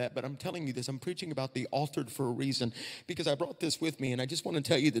go into that, but I'm telling you this. I'm preaching about the altered for a reason, because I brought this with me, and I just want to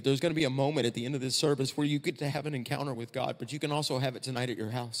tell you that there's going to be a moment at the end of this service where you get to have an encounter with God, but you can also have it tonight at your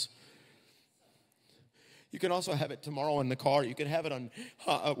house. You can also have it tomorrow in the car. You can have it on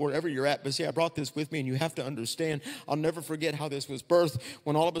wherever you're at. But see, I brought this with me, and you have to understand, I'll never forget how this was birthed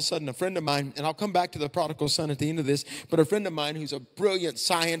when all of a sudden a friend of mine, and I'll come back to the prodigal son at the end of this, but a friend of mine who's a brilliant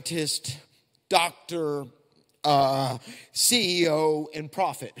scientist, doctor, CEO, and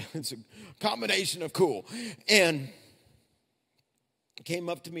prophet. It's a combination of cool. And came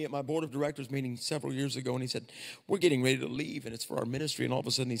up to me at my board of directors meeting several years ago, and he said, we're getting ready to leave, and it's for our ministry. And all of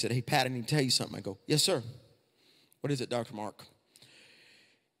a sudden he said, hey, Pat, I need to tell you something. I go, yes, sir. What is it, Dr. Mark?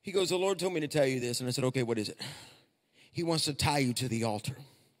 He goes, the Lord told me to tell you this. And I said, okay, what is it? He wants to tie you to the altar.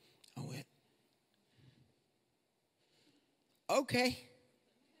 I went, okay.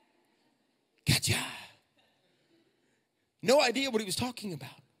 Gotcha. No idea what he was talking about,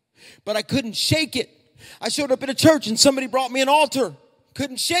 but I couldn't shake it. I showed up at a church and somebody brought me an altar.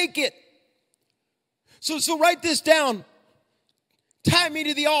 Couldn't shake it. So write this down. Tie me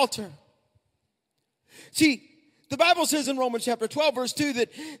to the altar. See, the Bible says in Romans chapter 12, verse 2,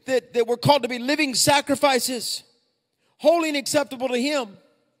 that we're called to be living sacrifices, holy and acceptable to Him.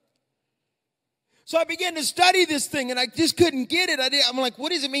 So I began to study this thing, and I just couldn't get it. I'm like,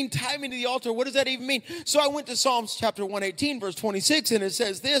 what does it mean, tie me to the altar? What does that even mean? So I went to Psalms chapter 118, verse 26, and it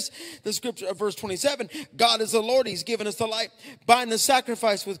says this, the scripture, verse 27, God is the Lord, He's given us the light. Bind the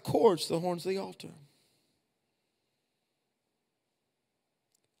sacrifice with cords to the horns of the altar.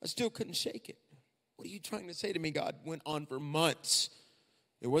 I still couldn't shake it. What are you trying to say to me, God? Went on for months.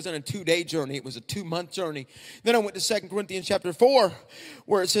 It wasn't a 2-day journey. It was a 2-month journey. Then I went to 2 Corinthians chapter 4,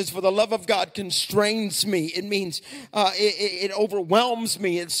 where it says, for the love of God constrains me. It means it overwhelms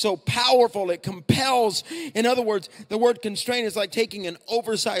me. It's so powerful. It compels. In other words, the word constrain is like taking an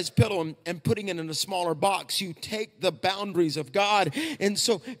oversized pillow and putting it in a smaller box. You take the boundaries of God. And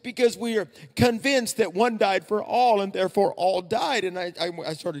so, because we are convinced that one died for all, and therefore all died. And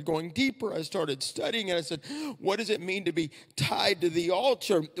I started going deeper. I started studying, and I said, what does it mean to be tied to the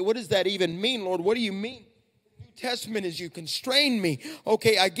altar? What does that even mean, Lord? What do you mean? The New Testament is you constrain me.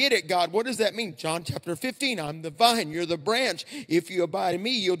 Okay, I get it, God. What does that mean? John chapter 15, I'm the vine, you're the branch. If you abide in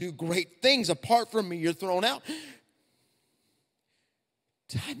me, you'll do great things. Apart from me, you're thrown out.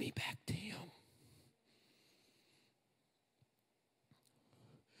 Tie me back to Him.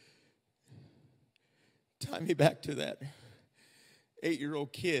 Tie me back to that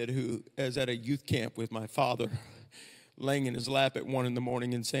 8-year-old kid who is at a youth camp with my father, laying in his lap at 1 a.m.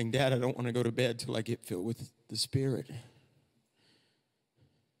 and saying, Dad, I don't want to go to bed till I get filled with the Spirit.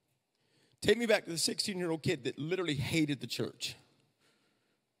 Take me back to the 16-year-old kid that literally hated the church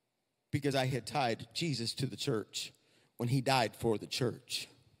because I had tied Jesus to the church when He died for the church.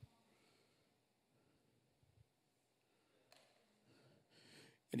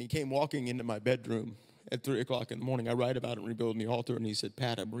 And he came walking into my bedroom at 3 o'clock in the morning. I write about it in Rebuilding the Altar, and he said,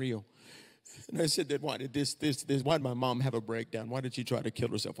 Pat, I'm real. And I said, then why did why did my mom have a breakdown? Why did she try to kill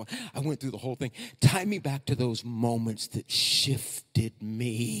herself? I went through the whole thing. Tie me back to those moments that shifted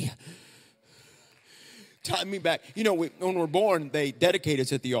me. Tie me back. You know, when we're born, they dedicate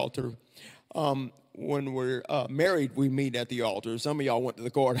us at the altar. When we're married, we meet at the altar. Some of y'all went to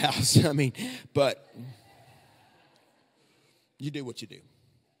the courthouse. But you do what you do.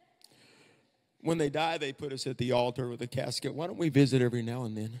 When they die, they put us at the altar with a casket. Why don't we visit every now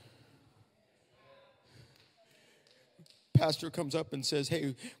and then? Pastor comes up and says,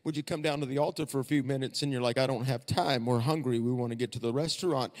 hey, would you come down to the altar for a few minutes? And you're like, I don't have time. We're hungry. We want to get to the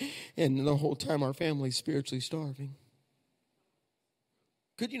restaurant. And the whole time our family's spiritually starving.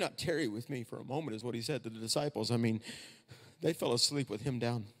 Could you not tarry with me for a moment, is what He said to the disciples. They fell asleep with Him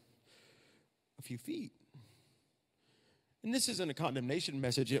down a few feet. And this isn't a condemnation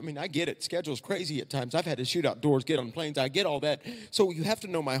message. I get it. Schedule's crazy at times. I've had to shoot outdoors, get on planes. I get all that. So you have to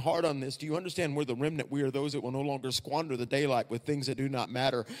know my heart on this. Do you understand we're the remnant? We are those that will no longer squander the daylight with things that do not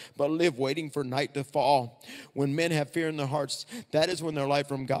matter, but live waiting for night to fall. When men have fear in their hearts, that is when their light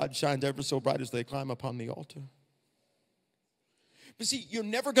from God shines ever so bright as they climb upon the altar. But see, you're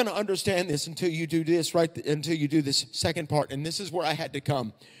never going to understand this until you do this, right? Until you do this second part. And this is where I had to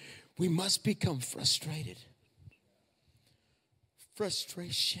come. We must become frustrated.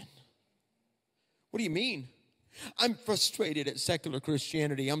 Frustration. What do you mean? I'm frustrated at secular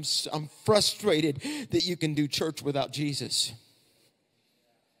Christianity. I'm frustrated that you can do church without Jesus.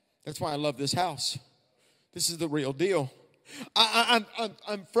 That's why I love this house. This is the real deal. I'm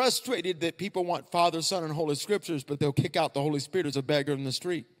frustrated that people want Father, Son, and Holy Scriptures, but they'll kick out the Holy Spirit as a beggar in the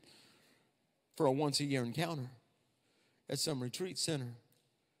street for a once-a-year encounter at some retreat center.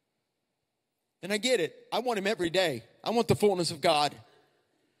 And I get it. I want Him every day. I want the fullness of God.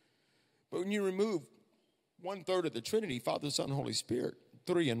 But when you remove 1/3 of the Trinity, Father, Son, and Holy Spirit,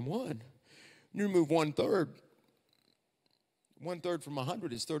 3 in 1, you remove 1/3. 1/3 from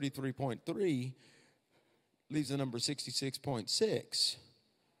 100 is 33.3. Leaves the number 66.6.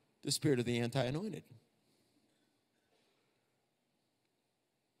 The spirit of the anti-anointed.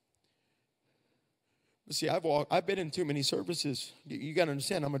 See, I've been in too many services. You got to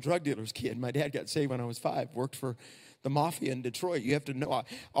understand, I'm a drug dealer's kid. My dad got saved when I was 5. Worked for the mafia in Detroit. You have to know,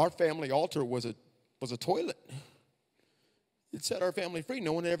 our family altar was a toilet. It set our family free.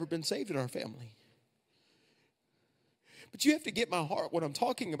 No one had ever been saved in our family. But you have to get my heart, what I'm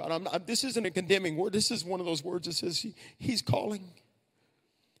talking about. This isn't a condemning word. This is one of those words that says He's calling.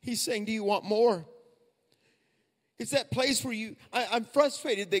 He's saying, do you want more? It's that place where I'm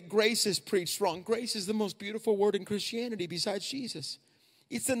frustrated that grace is preached wrong. Grace is the most beautiful word in Christianity besides Jesus.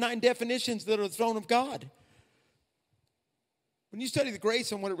 It's the 9 definitions that are the throne of God. When you study the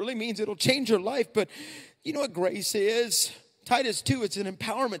grace and what it really means, it'll change your life. But you know what grace is? Titus 2, it's an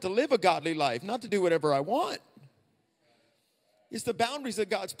empowerment to live a godly life, not to do whatever I want. It's the boundaries that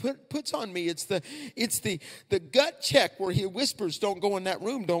God puts on me. It's the gut check where he whispers, don't go in that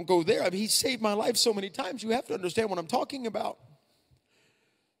room, don't go there. I mean, he saved my life so many times. You have to understand what I'm talking about.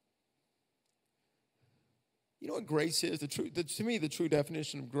 You know what grace is? To me, the true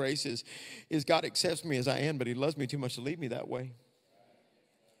definition of grace is God accepts me as I am, but he loves me too much to leave me that way.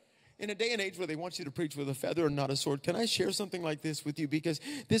 In a day and age where they want you to preach with a feather and not a sword, can I share something like this with you? Because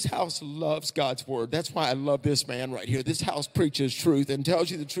this house loves God's word. That's why I love this man right here. This house preaches truth and tells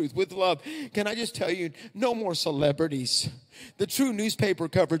you the truth with love. Can I just tell you, no more celebrities. The true newspaper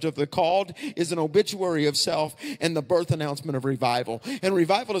coverage of the called is an obituary of self and the birth announcement of revival. And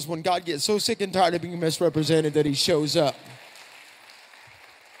revival is when God gets so sick and tired of being misrepresented that he shows up.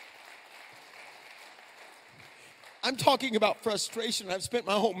 I'm talking about frustration. I've spent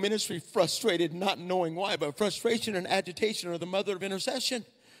my whole ministry frustrated, not knowing why, but frustration and agitation are the mother of intercession.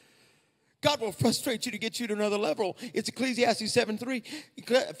 God will frustrate you to get you to another level. It's Ecclesiastes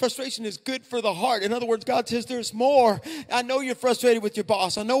 7:3. Frustration is good for the heart. In other words, God says there's more. I know you're frustrated with your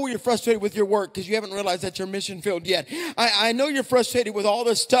boss. I know you're frustrated with your work because you haven't realized that you're mission filled yet. I know you're frustrated with all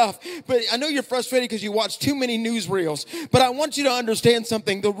this stuff, but I know you're frustrated because you watch too many newsreels. But I want you to understand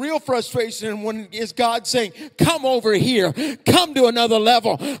something. The real frustration is God saying, come over here. Come to another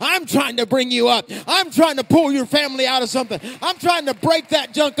level. I'm trying to bring you up. I'm trying to pull your family out of something. I'm trying to break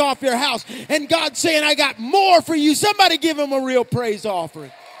that junk off your house. And God's saying, I got more for you. Somebody give him a real praise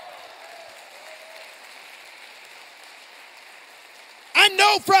offering. I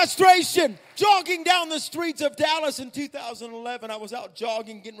know frustration. Jogging down the streets of Dallas in 2011, I was out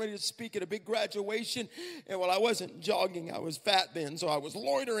jogging, getting ready to speak at a big graduation. And well, I wasn't jogging. I was fat then, so I was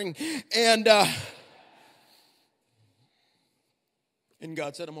loitering. And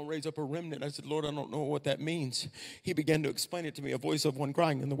God said, I'm going to raise up a remnant. I said, Lord, I don't know what that means. He began to explain it to me, a voice of one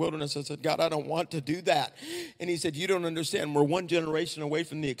crying in the wilderness. I said, God, I don't want to do that. And he said, you don't understand. We're one generation away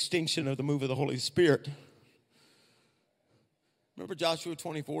from the extinction of the move of the Holy Spirit. Remember Joshua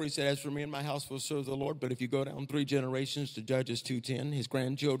 24, he said, as for me and my house will serve the Lord. But if you go down 3 generations to Judges 2:10, his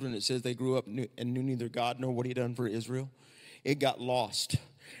grandchildren, it says they grew up and knew neither God nor what he done for Israel. It got lost.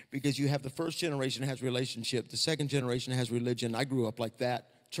 Because you have the first generation has relationship. The second generation has religion. I grew up like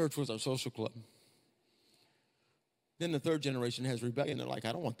that. Church was our social club. Then the third generation has rebellion. They're like,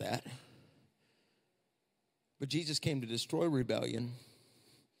 I don't want that. But Jesus came to destroy rebellion,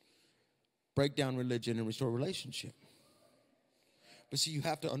 break down religion, and restore relationship. But see, you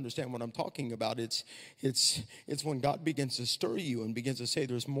have to understand what I'm talking about. It's when God begins to stir you and begins to say,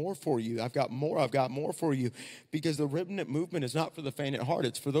 there's more for you. I've got more for you. Because the remnant movement is not for the faint at heart.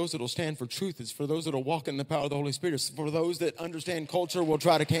 It's for those that will stand for truth. It's for those that will walk in the power of the Holy Spirit. It's for those that understand culture will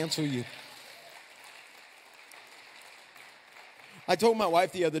try to cancel you. I told my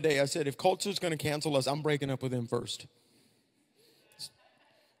wife the other day, I said, if culture's going to cancel us, I'm breaking up with them first. It's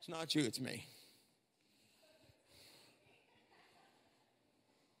not you, it's me.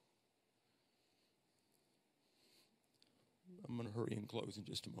 I'm going to hurry and close in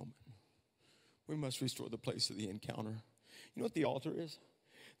just a moment. We must restore the place of the encounter. You know what the altar is?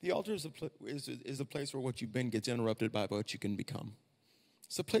 The altar is a place where what you've been gets interrupted by what you can become.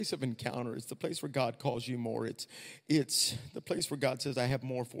 It's the place of encounter. It's the place where God calls you more. It's the place where God says, I have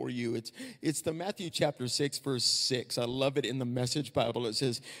more for you. It's the Matthew chapter 6, verse 6. I love it in the Message Bible. It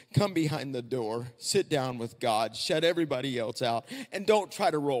says, come behind the door, sit down with God, shut everybody else out, and don't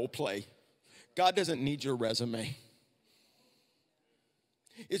try to role play. God doesn't need your resume.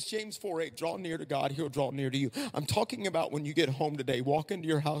 It's James 4:8. Draw near to God, he'll draw near to you. I'm talking about when you get home today, walk into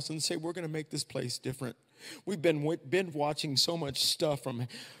your house and say, we're going to make this place different. We've been watching so much stuff from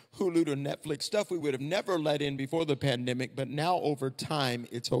Hulu to Netflix, stuff we would have never let in before the pandemic, but now over time,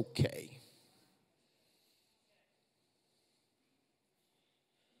 it's okay.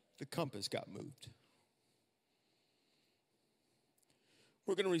 The compass got moved.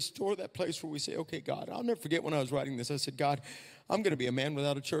 We're going to restore that place where we say, okay, God, I'll never forget when I was writing this. I said, God, I'm going to be a man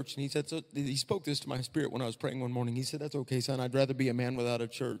without a church. And he said, so he spoke this to my spirit when I was praying one morning. He said, that's okay, son. I'd rather be a man without a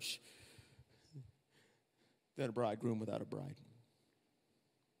church than a bridegroom without a bride.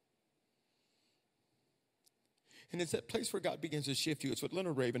 And it's that place where God begins to shift you. It's what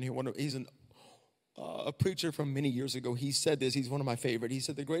Leonard Raven here, he's a preacher from many years ago. He said this. He's one of my favorite. He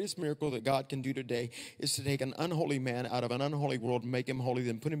said, the greatest miracle that God can do today is to take an unholy man out of an unholy world, make him holy,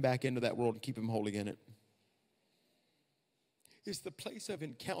 then put him back into that world and keep him holy in it. It's the place of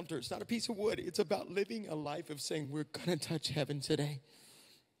encounter. It's not a piece of wood. It's about living a life of saying, we're going to touch heaven today.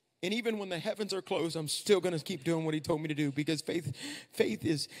 And even when the heavens are closed, I'm still going to keep doing what he told me to do, because faith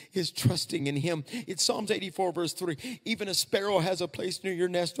is trusting in him. It's Psalms 84, verse 3. Even a sparrow has a place near your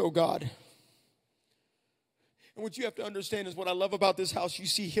nest, O God. And what you have to understand is what I love about this house. You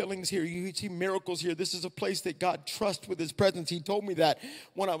see healings here. You see miracles here. This is a place that God trusts with his presence. He told me that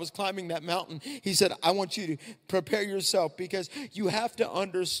when I was climbing that mountain. He said, I want you to prepare yourself, because you have to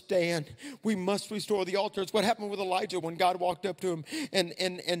understand we must restore the altar. It's what happened with Elijah when God walked up to him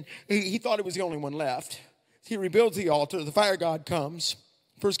and he thought he was the only one left. He rebuilds the altar. The fire god comes.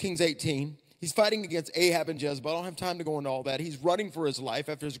 1 Kings 18. He's fighting against Ahab and Jezebel. I don't have time to go into all that. He's running for his life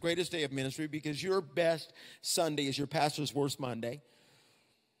after his greatest day of ministry, because your best Sunday is your pastor's worst Monday.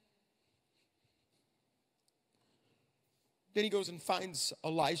 Then he goes and finds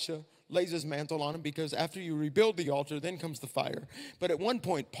Elisha, lays his mantle on him, because after you rebuild the altar, then comes the fire. But at one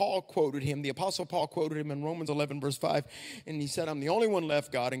point, Paul quoted him, the Apostle Paul quoted him in Romans 11, verse 5, and he said, I'm the only one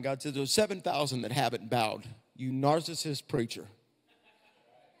left, God. And God said, there's 7,000 that haven't bowed. You narcissist preacher.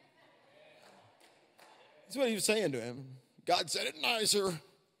 That's what he was saying to him. God said it nicer.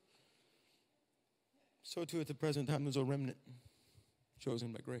 So too at the present time, there's a remnant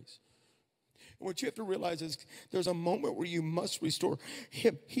chosen by grace. And what you have to realize is there's a moment where you must restore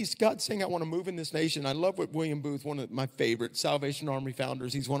him. God's saying, I want to move in this nation. I love what William Booth, one of my favorite Salvation Army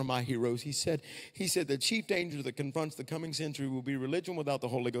founders, he's one of my heroes. He said, the chief danger that confronts the coming century will be religion without the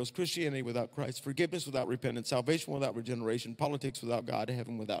Holy Ghost, Christianity without Christ, forgiveness without repentance, salvation without regeneration, politics without God,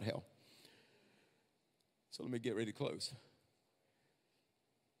 heaven without hell. So let me get ready to close.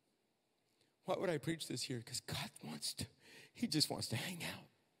 Why would I preach this here? Because God he just wants to hang out.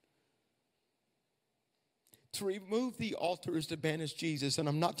 To remove the altar is to banish Jesus. And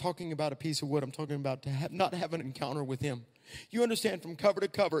I'm not talking about a piece of wood. I'm talking about not have an encounter with him. You understand, from cover to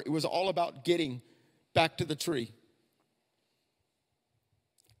cover, it was all about getting back to the tree.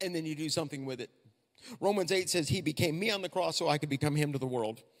 And then you do something with it. Romans 8 says he became me on the cross so I could become him to the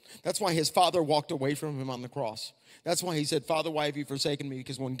world. That's why his father walked away from him on the cross. That's why he said, Father, why have you forsaken me?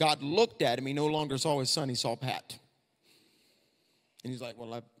 Because when God looked at him, he no longer saw his son, he saw Pat. And he's like,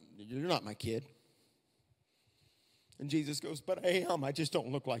 well, you're not my kid. And Jesus goes, but I am. I just don't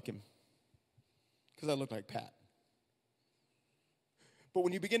look like him, because I look like Pat. But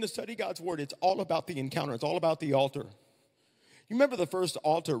when you begin to study God's word, it's all about the encounter. It's all about the altar. You remember the first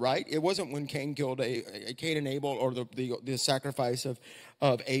altar, right? It wasn't when Cain killed Cain and Abel, or the sacrifice of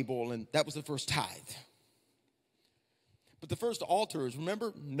Abel, and that was the first tithe. But the first altar is,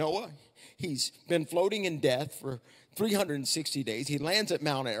 remember Noah? He's been floating in death for 360 days. He lands at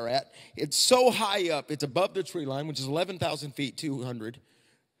Mount Ararat. It's so high up, it's above the tree line, which is 11,000 feet, 200.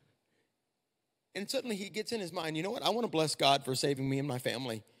 And suddenly he gets in his mind, you know what? I want to bless God for saving me and my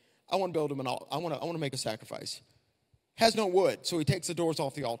family. I want to build him an altar. I want to make a sacrifice. Has no wood, so he takes the doors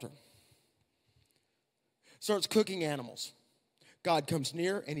off the altar. Starts cooking animals. God comes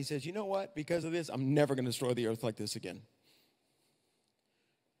near and he says, you know what? Because of this, I'm never going to destroy the earth like this again.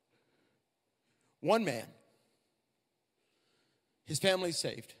 One man. His family's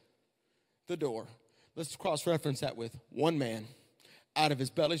saved. The door. Let's cross-reference that with one man. Out of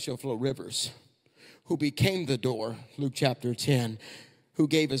his belly shall flow rivers. Who became the door, Luke chapter 10. Who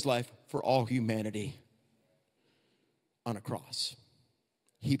gave his life for all humanity. On a cross.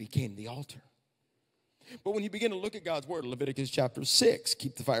 He became the altar. But when you begin to look at God's word, Leviticus chapter 6,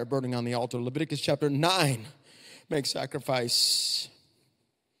 keep the fire burning on the altar. Leviticus chapter 9, make sacrifice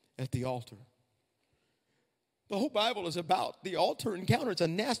at the altar. The whole Bible is about the altar encounter. It's a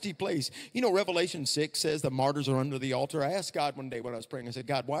nasty place. You know, Revelation 6 says the martyrs are under the altar. I asked God one day when I was praying, I said,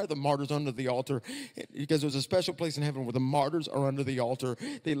 God, why are the martyrs under the altar? Because there's a special place in heaven where the martyrs are under the altar.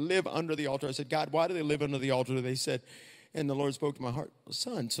 They live under the altar. I said, God, why do they live under the altar? They said, and the Lord spoke to my heart,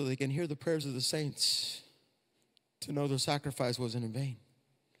 son, so they can hear the prayers of the saints, to know their sacrifice wasn't in vain.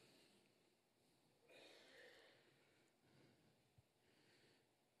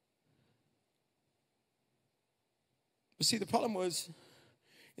 But see, the problem was,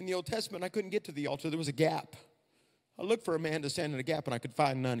 in the Old Testament, I couldn't get to the altar. There was a gap. I looked for a man to stand in a gap, and I could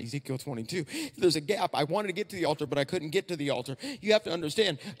find none. Ezekiel 22. There's a gap. I wanted to get to the altar, but I couldn't get to the altar. You have to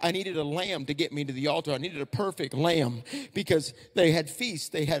understand, I needed a lamb to get me to the altar. I needed a perfect lamb, because they had feasts,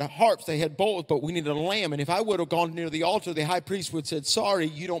 they had harps, they had bowls, but we needed a lamb. And if I would have gone near the altar, the high priest would have said, sorry,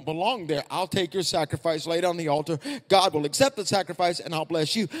 you don't belong there. I'll take your sacrifice, lay it on the altar. God will accept the sacrifice, and I'll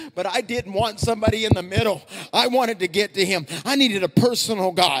bless you. But I didn't want somebody in the middle. I wanted to get to him. I needed a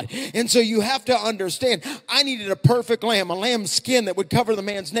personal God. And so you have to understand, I needed a perfect perfect lamb, a lamb's skin that would cover the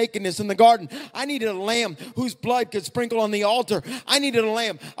man's nakedness in the garden. I needed a lamb whose blood could sprinkle on the altar. I needed a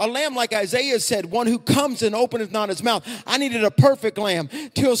lamb like Isaiah said, one who comes and openeth not his mouth. I needed a perfect lamb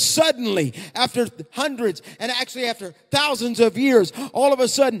till suddenly, after hundreds and actually after thousands of years, all of a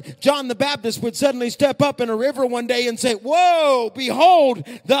sudden, John the Baptist would suddenly step up in a river one day and say, whoa, behold,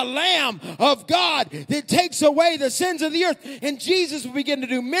 the Lamb of God that takes away the sins of the earth. And Jesus would begin to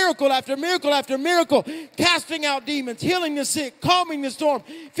do miracle after miracle after miracle, casting out demons, healing the sick, calming the storm,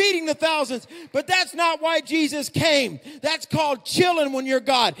 feeding the thousands. But that's not why Jesus came. That's called chilling when you're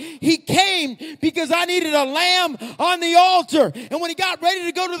God. He came because I needed a lamb on the altar. And when he got ready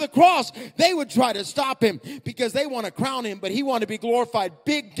to go to the cross, they would try to stop him because they want to crown him, but he wanted to be glorified.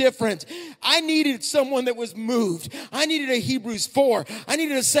 Big difference. I needed someone that was moved. I needed a Hebrews 4. I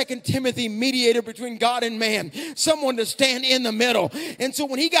needed a 2 Timothy mediator between God and man. Someone to stand in the middle. And so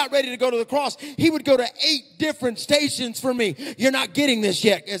when he got ready to go to the cross, he would go to 8 different stations for me. You're not getting this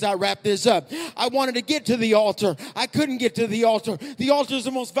yet as I wrap this up. I wanted to get to the altar. I couldn't get to the altar. The altar is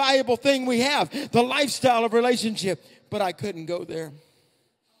the most valuable thing we have, the lifestyle of relationship. But I couldn't go there.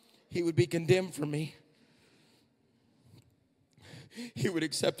 He would be condemned for me. He would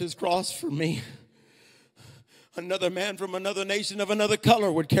accept his cross for me. Another man from another nation of another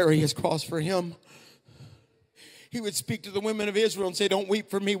color would carry his cross for him. He would speak to the women of Israel and say, don't weep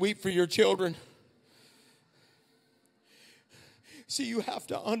for me, weep for your children. See, you have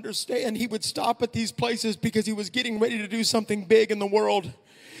to understand, he would stop at these places because he was getting ready to do something big in the world.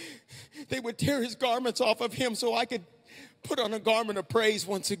 They would tear his garments off of him so I could put on a garment of praise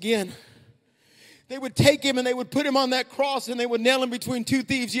once again. They would take him and they would put him on that cross and they would nail him between 2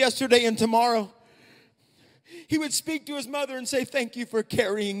 thieves yesterday and tomorrow. He would speak to his mother and say, thank you for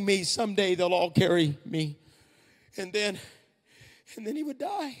carrying me. Someday they'll all carry me. And then he would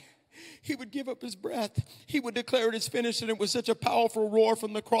die. He would give up his breath. He would declare it is finished. And it was such a powerful roar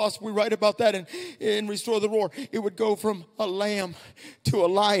from the cross. We write about that in Restore the Roar. It would go from a lamb to a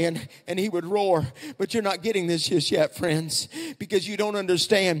lion and he would roar. But you're not getting this just yet, friends, because you don't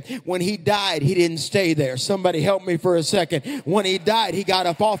understand. When he died, he didn't stay there. Somebody help me for a second. When he died, he got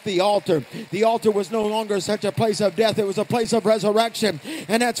up off the altar. The altar was no longer such a place of death. It was a place of resurrection.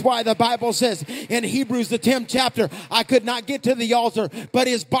 And that's why the Bible says in Hebrews, the 10th chapter, I could not get to the altar, but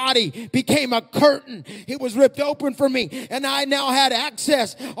his body became a curtain. It was ripped open for me, and I now had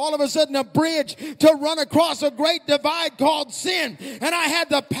access, all of a sudden, a bridge to run across a great divide called sin. And I had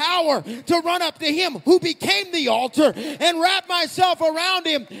the power to run up to him who became the altar and wrap myself around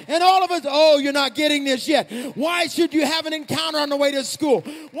him. And all of us, oh, you're not getting this yet. Why should you have an encounter on the way to school?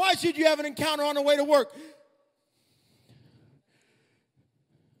 Why should you have an encounter on the way to work?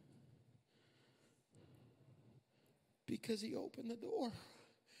 Because he opened the door.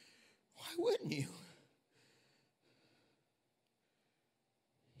 Why wouldn't you?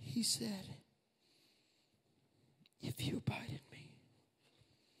 He said, if you abide in me.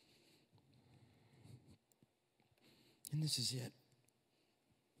 And this is it.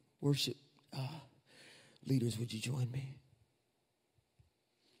 Worship leaders, would you join me?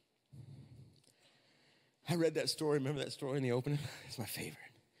 I read that story. Remember that story in the opening? It's my favorite.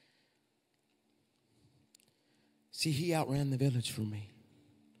 See, he outran the village for me.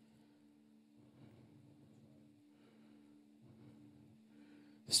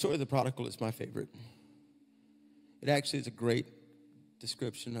 The story of the prodigal is my favorite. It actually is a great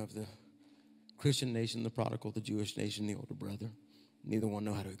description of the Christian nation, the prodigal, the Jewish nation, the older brother. Neither one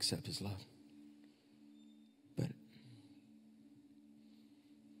know how to accept his love. But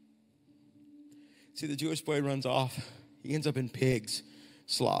see, the Jewish boy runs off. He ends up in pigs'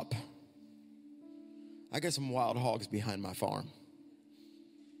 slop. I got some wild hogs behind my farm.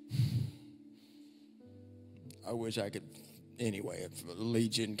 I wish I could, anyway, if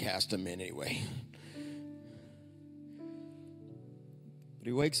Legion cast them in anyway. But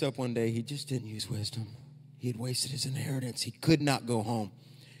he wakes up one day, he just didn't use wisdom. He had wasted his inheritance. He could not go home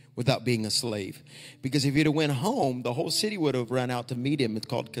without being a slave. Because if he'd have went home, the whole city would have run out to meet him. It's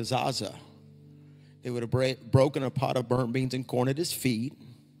called kazaza. They would have broken a pot of burnt beans and corn at his feet.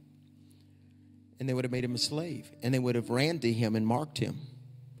 And they would have made him a slave. And they would have ran to him and marked him.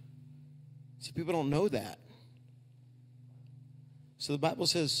 See, people don't know that. So the Bible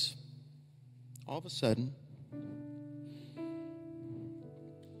says, all of a sudden,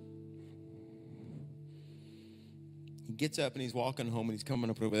 he gets up and he's walking home and he's coming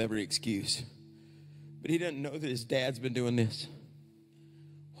up with every excuse. But he doesn't know that his dad's been doing this.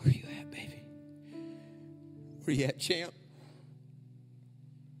 Where are you at, baby? Where you at, champ?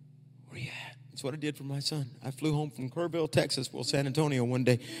 Where you at? That's what I did for my son. I flew home from Kerrville, Texas, San Antonio one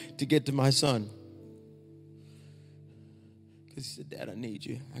day to get to my son. Because he said, Dad, I need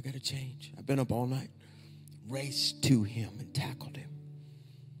you. I got to change. I've been up all night. Raced to him and tackled him.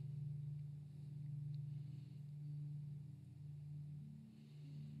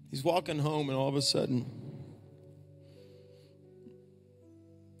 He's walking home, and all of a sudden,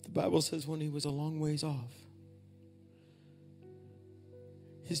 the Bible says when he was a long ways off,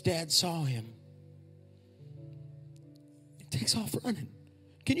 his dad saw him. He takes off running.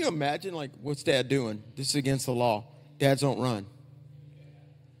 Can you imagine, like, what's Dad doing? This is against the law. Dads don't run.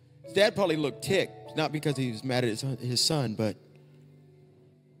 His dad probably looked ticked, not because he was mad at his son, but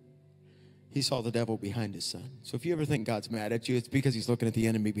he saw the devil behind his son. So if you ever think God's mad at you, it's because he's looking at the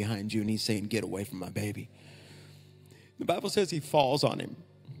enemy behind you and he's saying, get away from my baby. The Bible says he falls on him.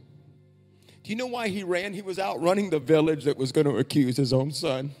 Do you know why he ran? He was outrunning the village that was going to accuse his own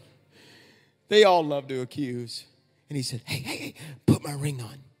son. They all love to accuse. And he said, hey, put my ring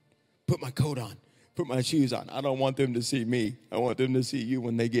on. Put my coat on. Put my shoes on. I don't want them to see me. I want them to see you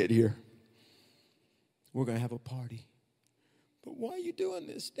when they get here. We're going to have a party. But why are you doing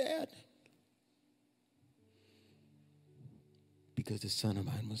this, Dad? Because the son of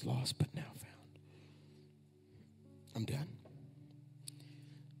mine was lost but now found. I'm done.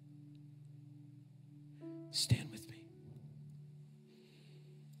 Stand with me.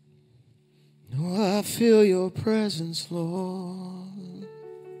 Oh, I feel your presence, Lord.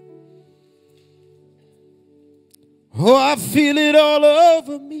 Oh, I feel it all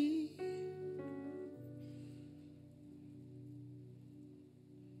over me.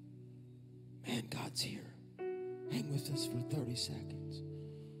 Man, God's here. Hang with us for 30 seconds.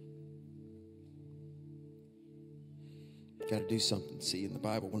 Got to do something. See, in the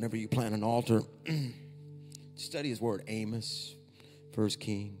Bible, whenever you plant an altar, study his word. Amos, 1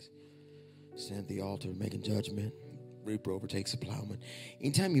 Kings. Stand at the altar, making judgment. Reaper overtakes the plowman.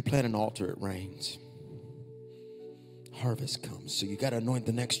 Anytime you plant an altar, it rains. Harvest comes. So you got to anoint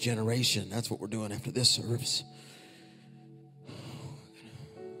the next generation. That's what we're doing after this service.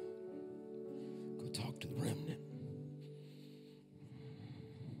 Go talk to the remnant.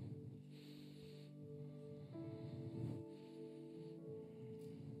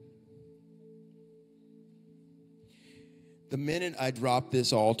 The minute I dropped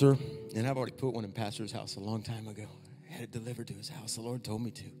this altar, and I've already put one in Pastor's house a long time ago. I had it delivered to his house. The Lord told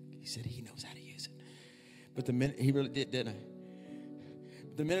me to. He said he knows how to use it. But the minute, he really did, didn't I?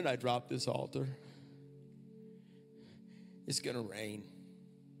 The minute I dropped this altar, it's going to rain.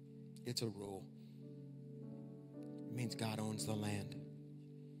 It's a rule. It means God owns the land.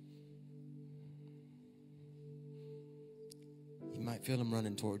 You might feel him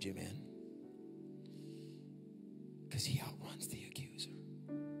running towards you, man. Because he outruns the accuser.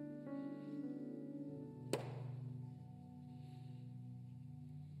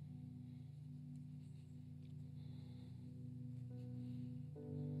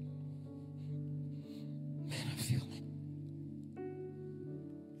 Man, I feel it.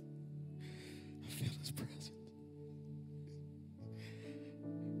 I feel his presence.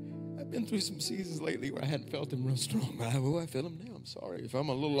 I've been through some seasons lately where I hadn't felt him real strong, but I feel him now. I'm sorry. If I'm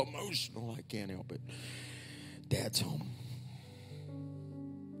a little emotional, I can't help it. Dad's home.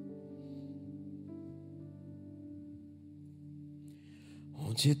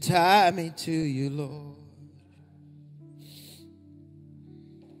 Won't you tie me to you, Lord?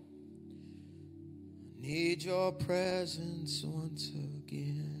 I need your presence once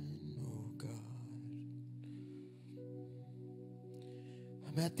again, oh God.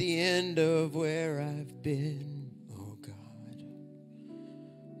 I'm at the end of where I've been, oh God.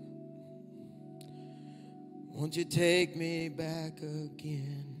 Won't you take me back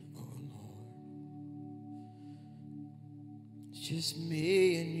again, oh Lord? It's just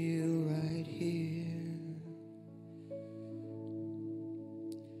me and you right here.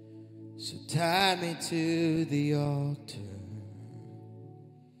 So tie me to the altar.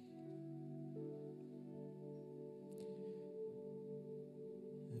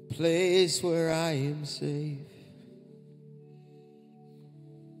 A place where I am safe.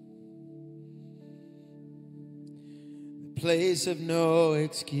 Place of no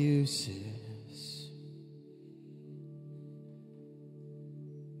excuses.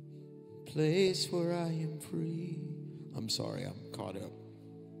 Place where I am free. I'm sorry, I'm caught up.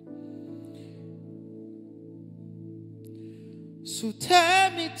 So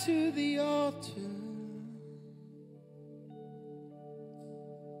tie me to the altar.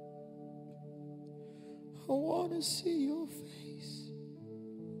 I want to see your face.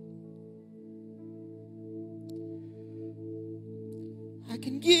 I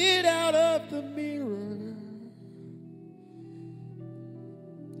can get out of the mirror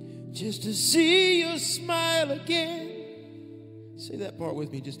just to see your smile again. Say that part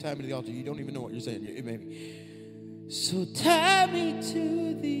with me. Just tie me to the altar. You don't even know what you're saying. It may be. So tie me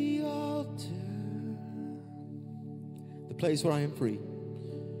to the altar, the place where I am free.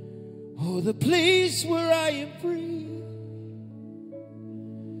 Oh, the place where I am free.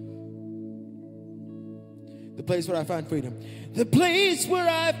 The place where I find freedom. The place where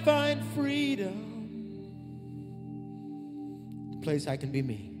I find freedom. The place I can be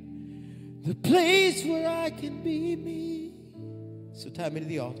me. The place where I can be me. So tie me to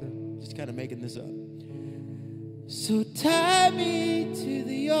the altar. Just kind of making this up. So tie me to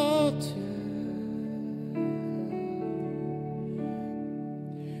the altar.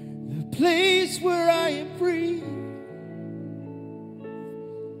 The place where I am free.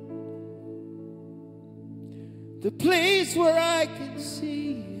 The place where I can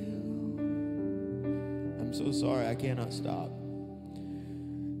see you. I'm so sorry, I cannot stop.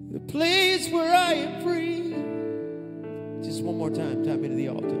 The place where I am free. Just one more time, tie me to the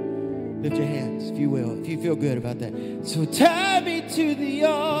altar. Lift your hands, if you will, if you feel good about that. So tie me to the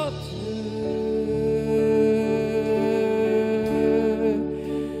altar.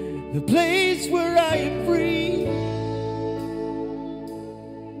 The place where I am free.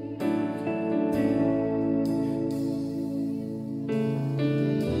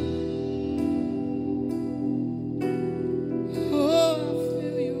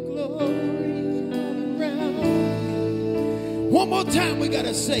 One more time, we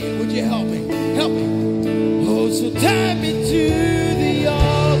gotta say it. Would you help me? Help me. Oh, so tie me to the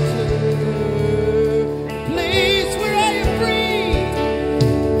altar, place where I am free,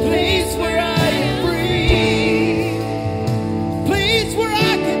 place where I am free, place where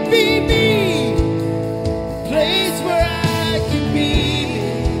I can be me, place where I can be me.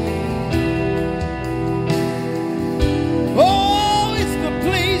 Oh, it's the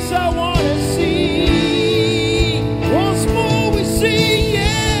place I wanna see. Once more we sing,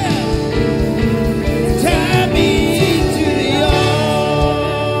 yeah. Tie me to the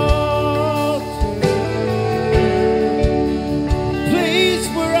altar, place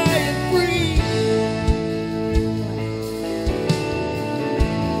where I am free,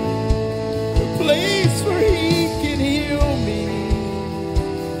 the place where He can heal me,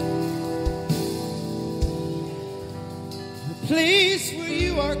 the place where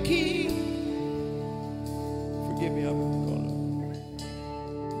You are King. Forgive me, I'm going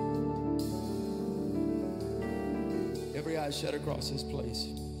to. Every eye shut across this place.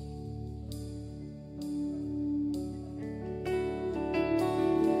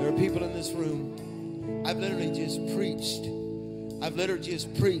 There are people in this room. I've literally just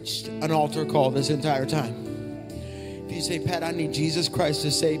preached an altar call this entire time. If you say, Pat, I need Jesus Christ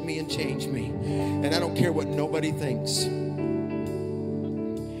to save me and change me, and I don't care what nobody thinks.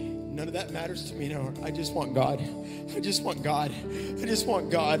 None of that matters to me now. I just want God. I just want God. I just want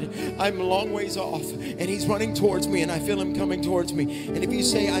God. I'm a long ways off, and He's running towards me, and I feel Him coming towards me. And if you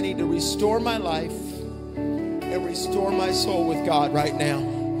say, I need to restore my life and restore my soul with God right now.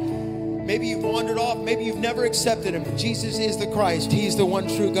 Maybe you've wandered off. Maybe you've never accepted Him. Jesus is the Christ. He's the one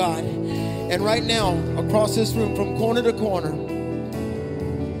true God. And right now, across this room, from corner to corner,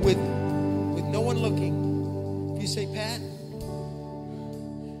 with no one looking, if you say, Pat,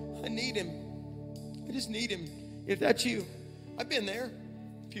 I need Him. I just need Him. If that's you, I've been there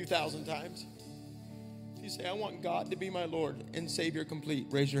a few thousand times. If you say, I want God to be my Lord and Savior complete,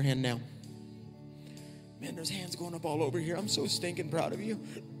 raise your hand now. Man, there's hands going up all over here. I'm so stinking proud of you.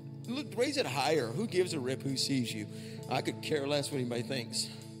 Look, raise it higher. Who gives a rip who sees you? I could care less what anybody thinks.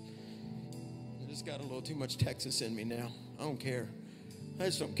 I just got a little too much Texas in me now. I don't care. I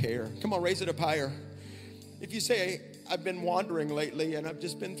just don't care. Come on, raise it up higher. If you say, I've been wandering lately and I've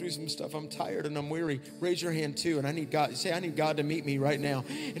just been through some stuff, I'm tired and I'm weary, raise your hand too. And I need God. Say, I need God to meet me right now.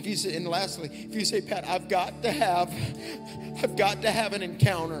 If you say, and lastly, if you say, Pat, I've got to have an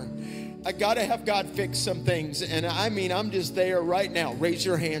encounter. I got to have God fix some things. And I mean, I'm just there right now. Raise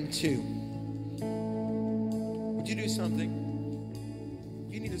your hand too. Would you do something?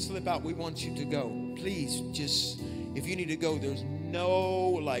 If you need to slip out, we want you to go. Please, just, if you need to go, there's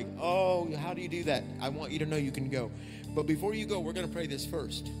no like, oh, how do you do that? I want you to know you can go. But before you go, we're going to pray this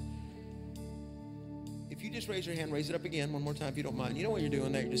first. If you just raise your hand, raise it up again one more time if you don't mind. You know what you're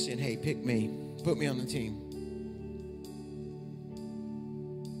doing there? You're just saying, hey, pick me. Put me on the team.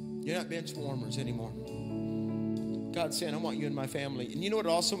 You're not bench warmers anymore. God's saying, I want you in my family. And you know what it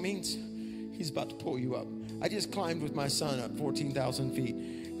also means? He's about to pull you up. I just climbed with my son up 14,000 feet.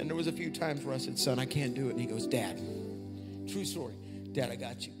 And there was a few times where I said, son, I can't do it. And he goes, Dad, true story. Dad, I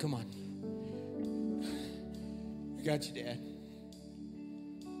got you. Come on. I got you, Dad.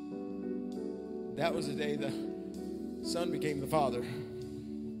 That was the day Son became the Father.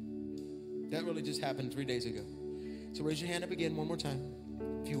 That really just happened 3 days ago. So raise your hand up again one more time,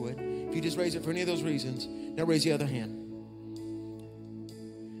 if you would. If you just raise it for any of those reasons, now raise the other hand.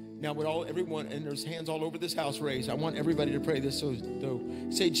 Now with everyone, and there's hands all over this house raised, I want everybody to pray this. So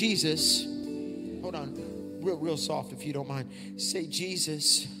say, Jesus. Hold on, real soft if you don't mind. Say,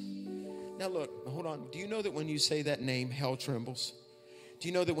 Jesus. Now look, hold on. Do you know that when you say that name, hell trembles? Do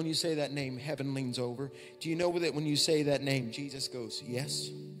you know that when you say that name, heaven leans over? Do you know that when you say that name, Jesus goes, yes?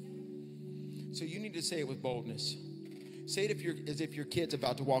 So you need to say it with boldness. Say it as if your kid's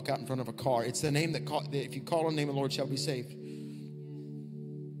about to walk out in front of a car. It's the name that if you call on the name of the Lord, shall be saved.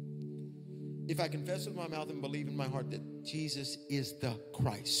 If I confess with my mouth and believe in my heart that Jesus is the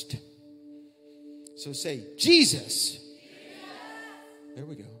Christ. So say, Jesus. There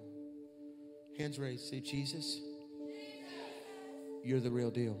we go. Hands raised. Say, Jesus. You're the real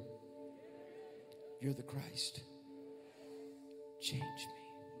deal. You're the Christ. Change me.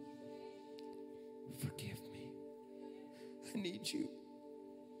 Forgive me. I need you.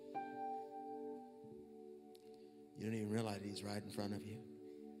 You don't even realize he's right in front of you.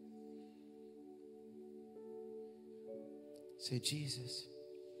 Say, Jesus,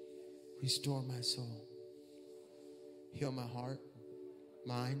 restore my soul. Heal my heart,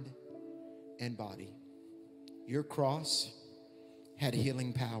 mind, and body. Your cross had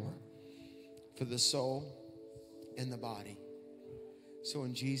healing power for the soul and the body. So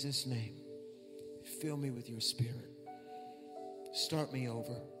in Jesus' name, fill me with your spirit. Start me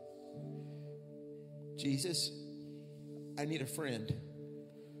over. Jesus, I need a friend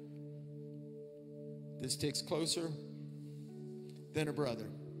that sticks closer than a brother.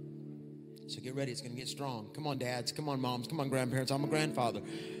 So get ready, it's going to get strong. Come on, dads, come on, moms, come on, grandparents. I'm a grandfather.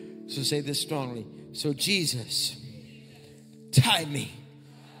 So say this strongly. So Jesus, tie me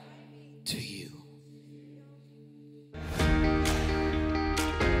to you.